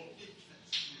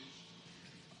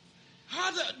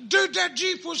 Dude, that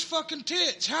Jeep was fucking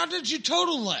tits. How did you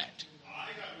total that? I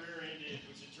got rear-ended,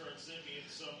 which in turn sent me into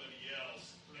somebody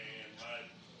else, and my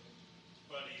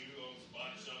buddy who owns the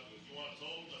body shop goes, "You want to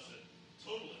total it?" I said,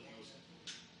 "Total it." He goes,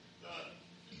 "Done."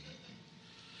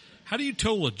 How do you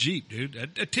total a Jeep, dude?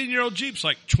 A 10-year-old Jeep's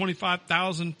like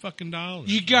 $25,000 fucking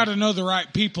dollars. You got to know the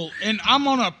right people. And I'm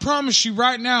going to promise you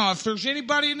right now, if there's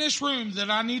anybody in this room that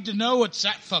I need to know, it's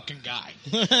that fucking guy.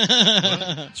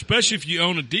 Especially if you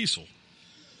own a diesel.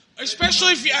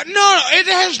 Especially if you... No, it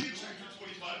has...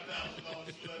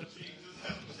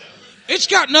 It's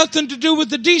got nothing to do with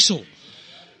the diesel.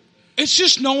 It's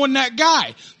just knowing that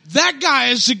guy. That guy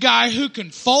is the guy who can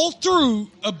fall through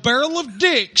a barrel of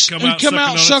dicks Come and out come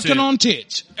out sucking sucking on on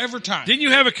tits. Every time. Didn't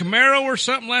you have a Camaro or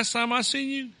something last time I seen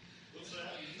you?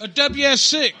 A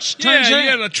WS6. Yeah, Trans Am. you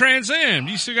had a Trans Am.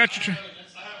 You still got your... I have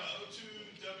a 02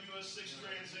 WS6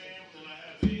 Trans Am, and I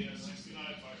have a 69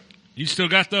 Fire. You still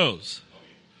got those?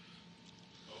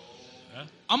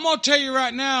 I'm going to tell you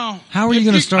right now. How are you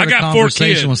going to start I a got 4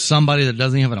 conversation kids. with somebody that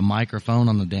doesn't even have a microphone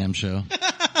on the damn show?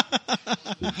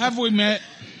 Have we met?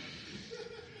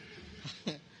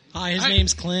 Hi, his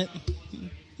name's Clint.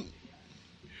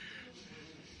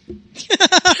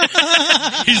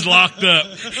 He's locked up.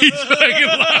 He's fucking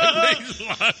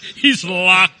locked. He's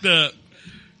locked up.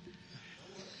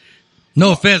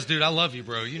 No offense, dude. I love you,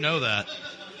 bro. You know that.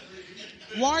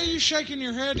 Why are you shaking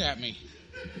your head at me?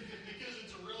 Because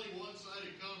it's a really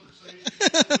one-sided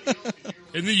conversation.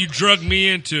 And then you drug me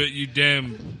into it, you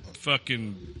damn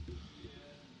fucking...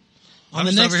 On I'm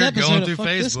the just next over here episode going of through Fuck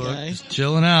This Facebook, Guy. just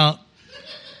chilling out.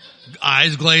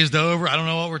 Eyes glazed over. I don't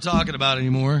know what we're talking about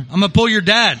anymore. I'm going to pull your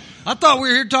dad. I thought we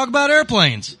were here to talk about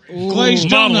airplanes. Glazed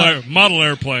donut. Model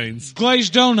airplanes.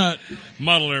 Glazed donut.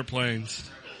 Model airplanes.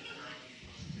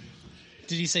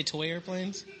 Did he say toy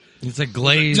airplanes? It's a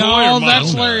glazed. Toy No, or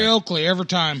that's model? Larry Oakley every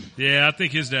time. Yeah, I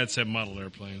think his dad said model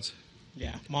airplanes.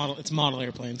 Yeah, it's model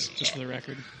airplanes, just for the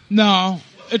record. No,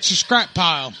 it's a scrap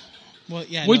pile. Well,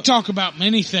 yeah. We no, talk about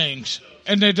many things,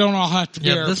 and they don't all have to be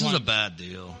Yeah, airplanes. this is a bad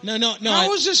deal. No.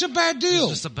 How is this a bad deal?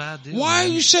 It's just a bad deal. Why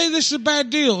man. you say this is a bad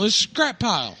deal? It's a scrap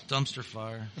pile. Dumpster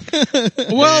fire.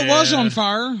 Well, it was Yeah. on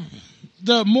fire.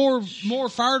 The more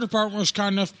fire department was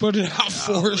kind enough to put it out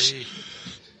for us.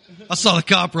 I saw the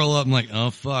cop roll up. I'm like, oh,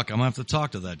 fuck. I'm going to have to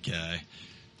talk to that guy.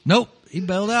 Nope. He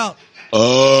bailed out.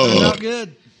 Turned out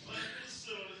good.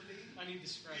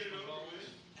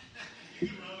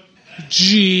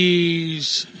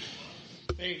 Jeez.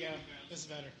 There you go. This is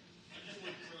better.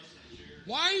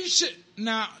 Why are you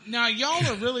now? Y'all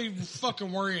are really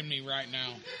fucking worrying me right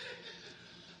now.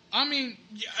 I mean,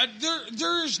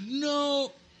 there's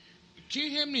no. Can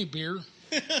you have me a beer?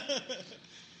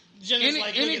 Jenna's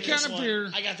like, "Look any at kind this of one. beer.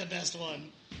 I got the best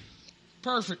one."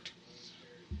 Perfect.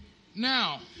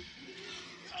 Now,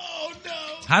 Oh no!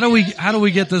 How do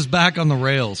we get this back on the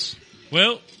rails?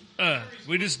 Well,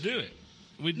 we just do it.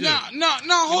 We do. no, it.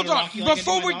 hold on. rock you like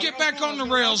Before I do we my get dog? back on the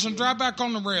rails and drive back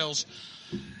on the rails,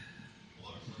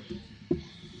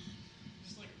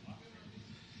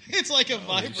 It's like a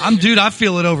vibrator. Dude, I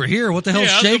feel it over here. What the hell's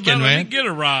Yeah, I was shaking, about ready man? to get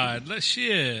a ride.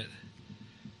 Shit.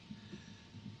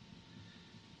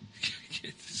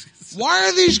 why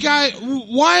are these guys?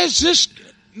 Why is this?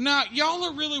 Now, y'all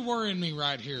are really worrying me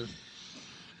right here.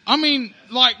 I mean,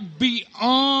 like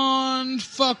beyond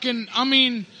fucking. I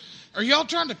mean, are y'all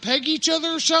trying to peg each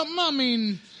other or something? I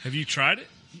mean, Have you tried it?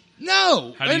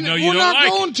 no. How do you and know we're you don't not like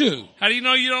going it? to. How do you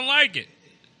know you don't like it?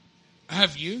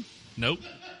 Have you? Nope.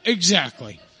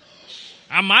 Exactly.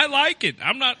 I might like it.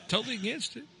 I'm not totally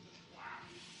against it.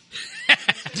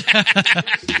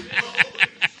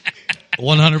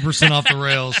 100% off the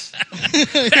rails.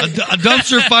 A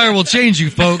dumpster fire will change you,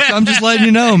 folks. I'm just letting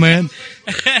you know, man.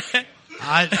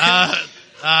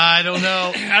 I don't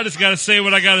know. I just got to say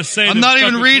what I got to say. I'm to not even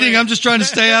fucking reading. Clint. I'm just trying to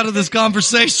stay out of this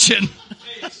conversation.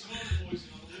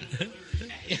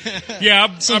 Yeah,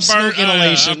 I Some smoke I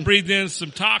inhalation. breathed in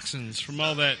some toxins from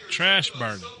all that trash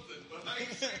burning.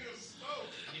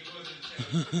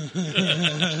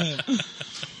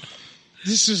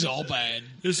 This is all bad.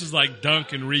 This is like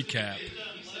Duncan recap.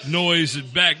 Noise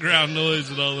and background noise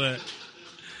and all that.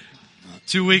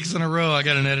 2 weeks in a row, I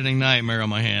got an editing nightmare on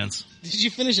my hands. Did you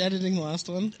finish editing the last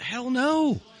one? Hell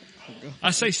no.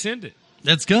 I say send it.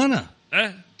 That's gonna.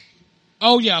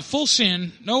 Oh yeah, full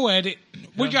sin, no edit.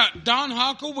 We got Don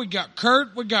Hockle, we got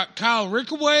Kurt, we got Kyle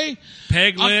Rickaway,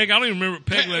 Peg leg. I don't even remember what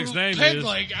Peg leg's name Peg is.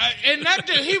 Leg. And that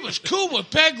dude, he was cool with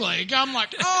Peg Leg. I'm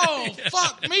like, oh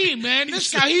fuck me, man.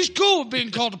 This guy, he's cool with being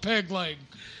called a Peg Leg.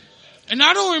 And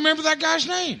I don't remember that guy's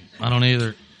name. I don't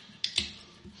either.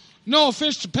 No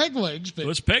offense to Peg Legs, but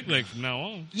Well, it's Peg leg from now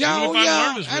on. Yeah, Even if oh, I yeah,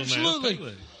 learned his real name, it's absolutely. Peg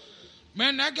leg.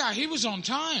 man, that guy, he was on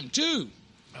time too.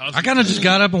 I kind of just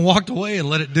got up and walked away and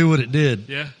let it do what it did.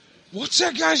 Yeah. What's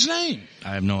that guy's name? I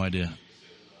have no idea.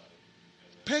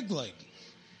 Peg Leg.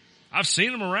 I've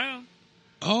seen him around.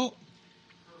 Oh,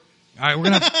 All right,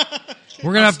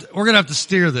 we're gonna have to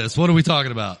steer this. What are we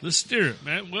talking about? Let's steer it,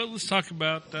 man. Well, let's talk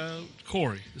about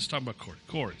Corey. Let's talk about Corey.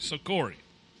 Corey. So, Corey.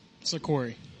 So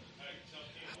Corey.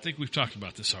 I think we've talked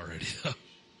about this already, though.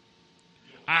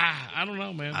 I don't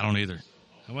know, man. I don't either.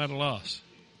 I'm at a loss.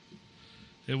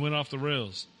 It went off the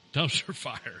rails. Dumpster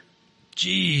fire.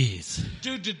 Jeez.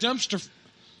 dude, the dumpster.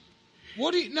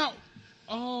 What do you know?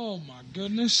 Oh my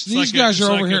goodness! It's These like guys it's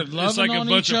are over like here It's loving like a on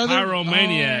bunch each of other.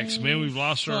 pyromaniacs, Oh, man. We've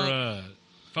lost fuck. our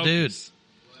focus.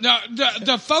 Dude. No,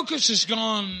 the focus has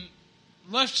gone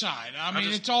left side. I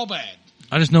mean, it's all bad.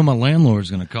 I just know my landlord's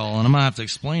going to call, and I'm going to have to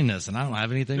explain this, and I don't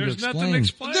have anything There's to explain. nothing to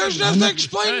explain. There's nothing to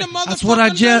explain. The motherfucking That's what I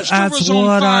just. dumpster That's was on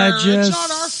what fire. I It's just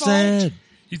not our said. fault.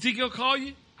 You think he'll call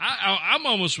you? I'm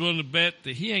almost willing to bet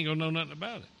that he ain't gonna know nothing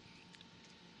about it.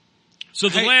 So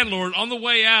the Hey. landlord, on the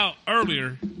way out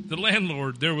earlier,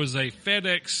 there was a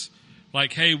FedEx,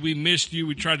 like, hey, we missed you.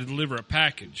 We tried to deliver a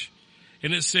package.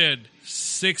 And it said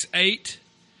 6/8,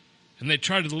 and they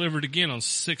tried to deliver it again on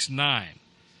 6/9.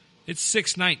 It's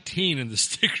 6/19, and the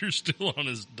sticker's still on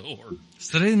his door. Is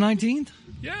today the 19th?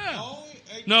 Yeah.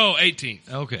 No, 18th.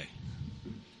 Okay.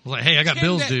 I was like, hey, I got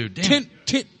bills due. Damn.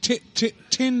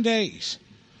 10 days.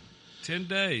 10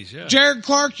 days, yeah. Jared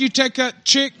Clark, you take that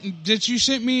chick that you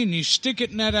sent me and you stick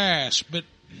it in that ass. But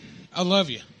I love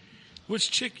you. Which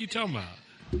chick you talking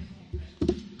about?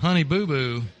 Honey Boo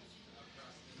Boo.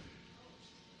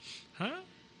 Huh?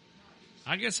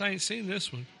 I guess I ain't seen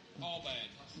this one. All bad.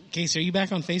 Casey, are you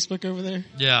back on Facebook over there?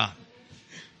 Yeah.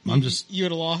 You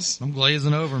at a loss? I'm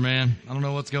glazing over, man. I don't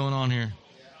know what's going on here.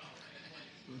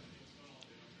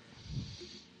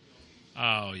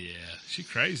 Oh, yeah. She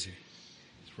crazy.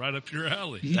 It's right up your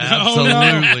alley.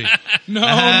 Absolutely. No,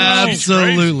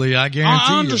 Absolutely. I guarantee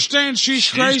I you. understand she's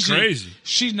crazy. crazy.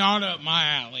 She's not up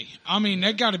my alley. I mean,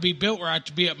 they got to be built right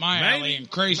to be up my Maybe. alley and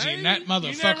crazy, Maybe. and that You never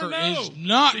motherfucker know. is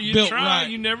not Till you built try, right.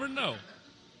 You never know.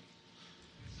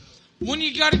 When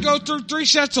you got to go through 3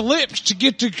 sets of lips to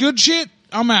get to good shit,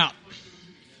 I'm out.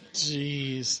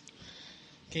 Jeez.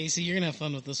 Casey, you're going to have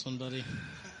fun with this one, buddy.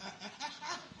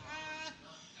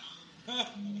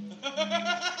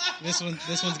 This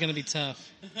one's going to be tough.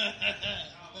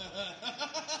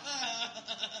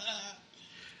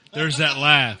 There's that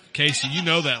laugh. Casey, you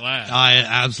know that laugh. I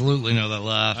absolutely know that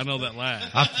laugh. I know that laugh.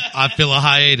 I feel a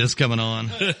hiatus coming on.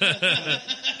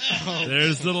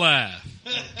 There's the laugh.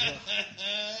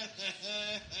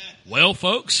 Well,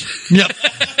 folks. Yep.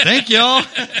 Thank y'all.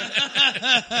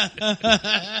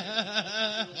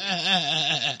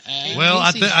 Well,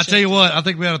 I tell you what, I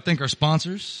think we ought to thank our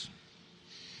sponsors.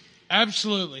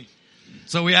 Absolutely.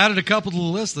 So we added a couple to the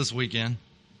list this weekend.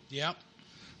 Yep.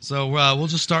 So we'll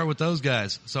just start with those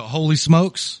guys. So Holy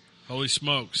Smokes. Holy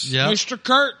smokes. Yeah. Mr.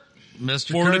 Kurt.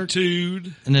 Mr. Fortitude.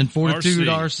 Kurt. And then Fortitude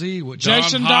RC. With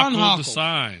Jason Don Hockle Hockle.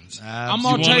 Designs. I'm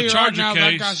going to tell you right charger now, that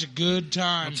case? guy's a good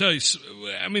time. I'll tell you,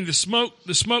 I mean, the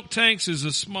smoke tanks is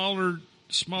a smaller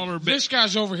bit. This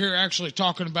guy's over here actually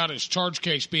talking about his charge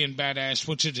case being badass,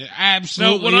 which it No,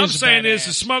 absolutely what I'm is saying badass. is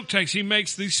the smoke tanks, he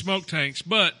makes these smoke tanks,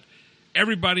 but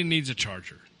everybody needs a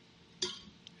charger.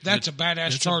 That's a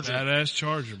badass charger. A badass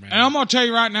charger, man. And I'm going to tell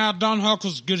you right now, Don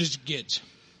Huckle's as good as it gets.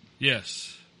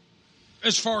 Yes.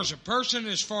 As far as a person,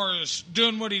 as far as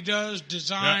doing what he does,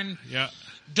 design, Yeah.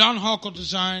 Don Huckle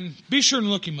design, be sure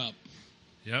and look him up.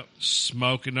 Yep.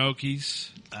 Smoking Okies.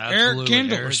 Absolutely.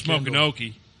 Kendall. Or Smoking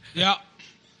Okie. Yeah.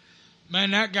 Man,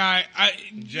 that guy,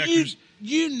 Jackers.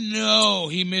 you know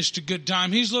he missed a good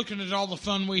time. He's looking at all the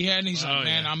fun we had, and he's like,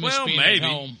 man, I miss being maybe.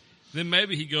 at home. Then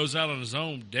maybe he goes out on his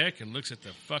own deck and looks at the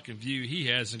fucking view he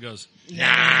has and goes, Nah.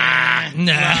 Right,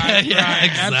 Yeah, right,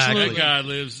 exactly. absolutely. that guy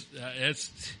lives,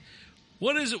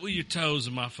 what is it with your toes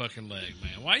in my fucking leg,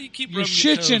 man? Why you keep Your rubbing your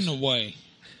shit's toes? in the way.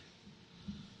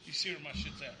 You see where my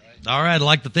shit's at, right? All right. I'd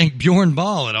like to thank Bjorn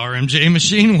Ball at RMJ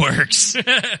Machine Works.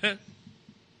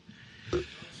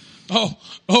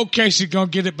 Oh, Casey, gonna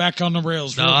get it back on the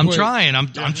rails. No, real I'm quick. trying. I'm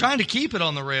trying to keep it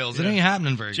on the rails. It ain't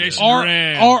happening very Jason good.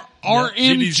 Duran.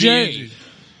 RMJ.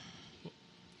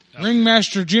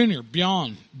 Ringmaster Jr.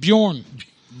 Bjorn. Bjorn.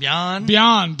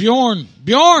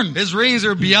 His rings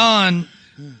are beyond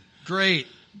great,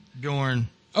 Bjorn.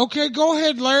 Okay, go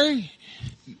ahead, Larry.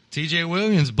 TJ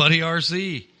Williams, Buddy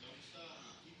RC.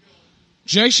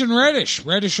 Jason Reddish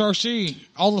RC.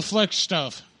 All the flex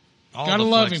stuff. All Gotta the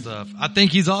love flex him. stuff. I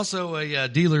think he's also a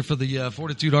dealer for the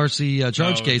Fortitude RC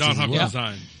charge cases Don as Huckle well.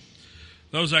 Design.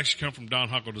 Those actually come from Don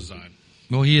Huckle Design.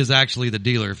 Well, he is actually the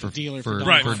dealer for Don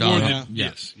Right. for for Don. the- Huckle.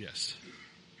 Yeah. Yes.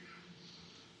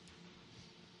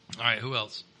 All right, who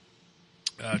else?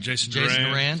 Jason Jason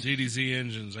Duran. Duran. ZDZ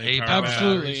engines. A-Power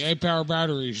Absolutely. A-Power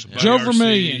batteries. Yeah. Joe RC,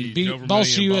 Vermillion. Joe Boss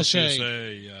Vermillion,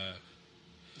 USA.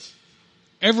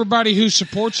 Everybody who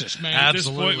supports us, man. At this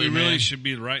point, Absolutely, we really man. should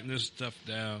be writing this stuff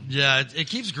down. Yeah, it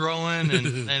keeps growing,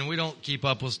 and we don't keep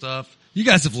up with stuff. You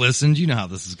guys have listened. You know how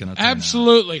this is going to turn out.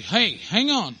 Absolutely. Hey, hang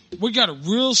on. We got a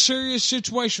real serious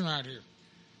situation right here.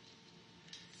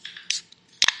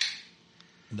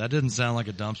 That didn't sound like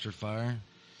a dumpster fire.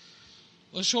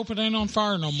 Let's hope it ain't on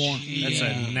fire no more. That's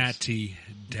a natty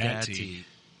datty.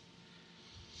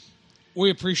 We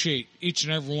appreciate each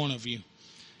and every one of you.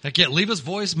 Heck yeah, leave us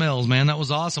voicemails, man. That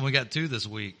was awesome. We got 2 this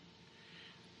week.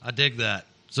 I dig that.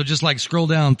 So just like scroll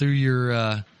down through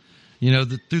your,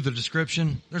 through the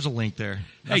description. There's a link there.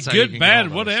 That's how Hey, you good, can get bad, all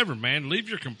those. whatever, man. Leave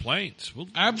your complaints.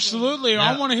 Absolutely.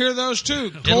 I Yeah. want to hear those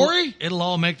too. Corey, It'll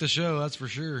all make the show, that's for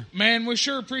sure. man, we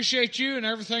sure appreciate you and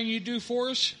everything you do for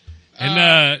us.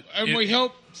 And, And we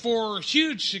hope for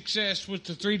huge success with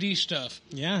the 3D stuff.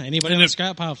 Yeah, anybody on the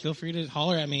scrap pile, feel free to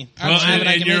holler at me. Well, Anytime and, that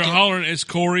I and can you're make it. hollering, it's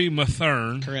Corey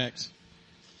Mathern. Correct.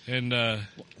 And,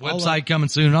 Website coming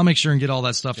soon. I'll make sure and get all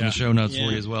that stuff in Yeah. the show notes for Yeah.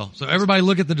 you as well. So everybody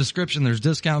look at the description. There's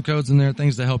discount codes in there,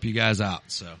 things to help you guys out.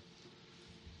 So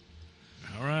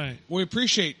all right. We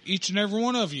appreciate each and every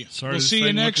one of you. Sorry, we'll this see you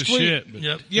thing went next to week. shit, but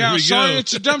Yep. Yeah, here we sorry go.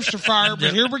 it's a dumpster fire,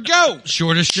 but here we go.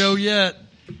 shortest show yet.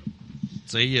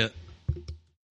 See ya.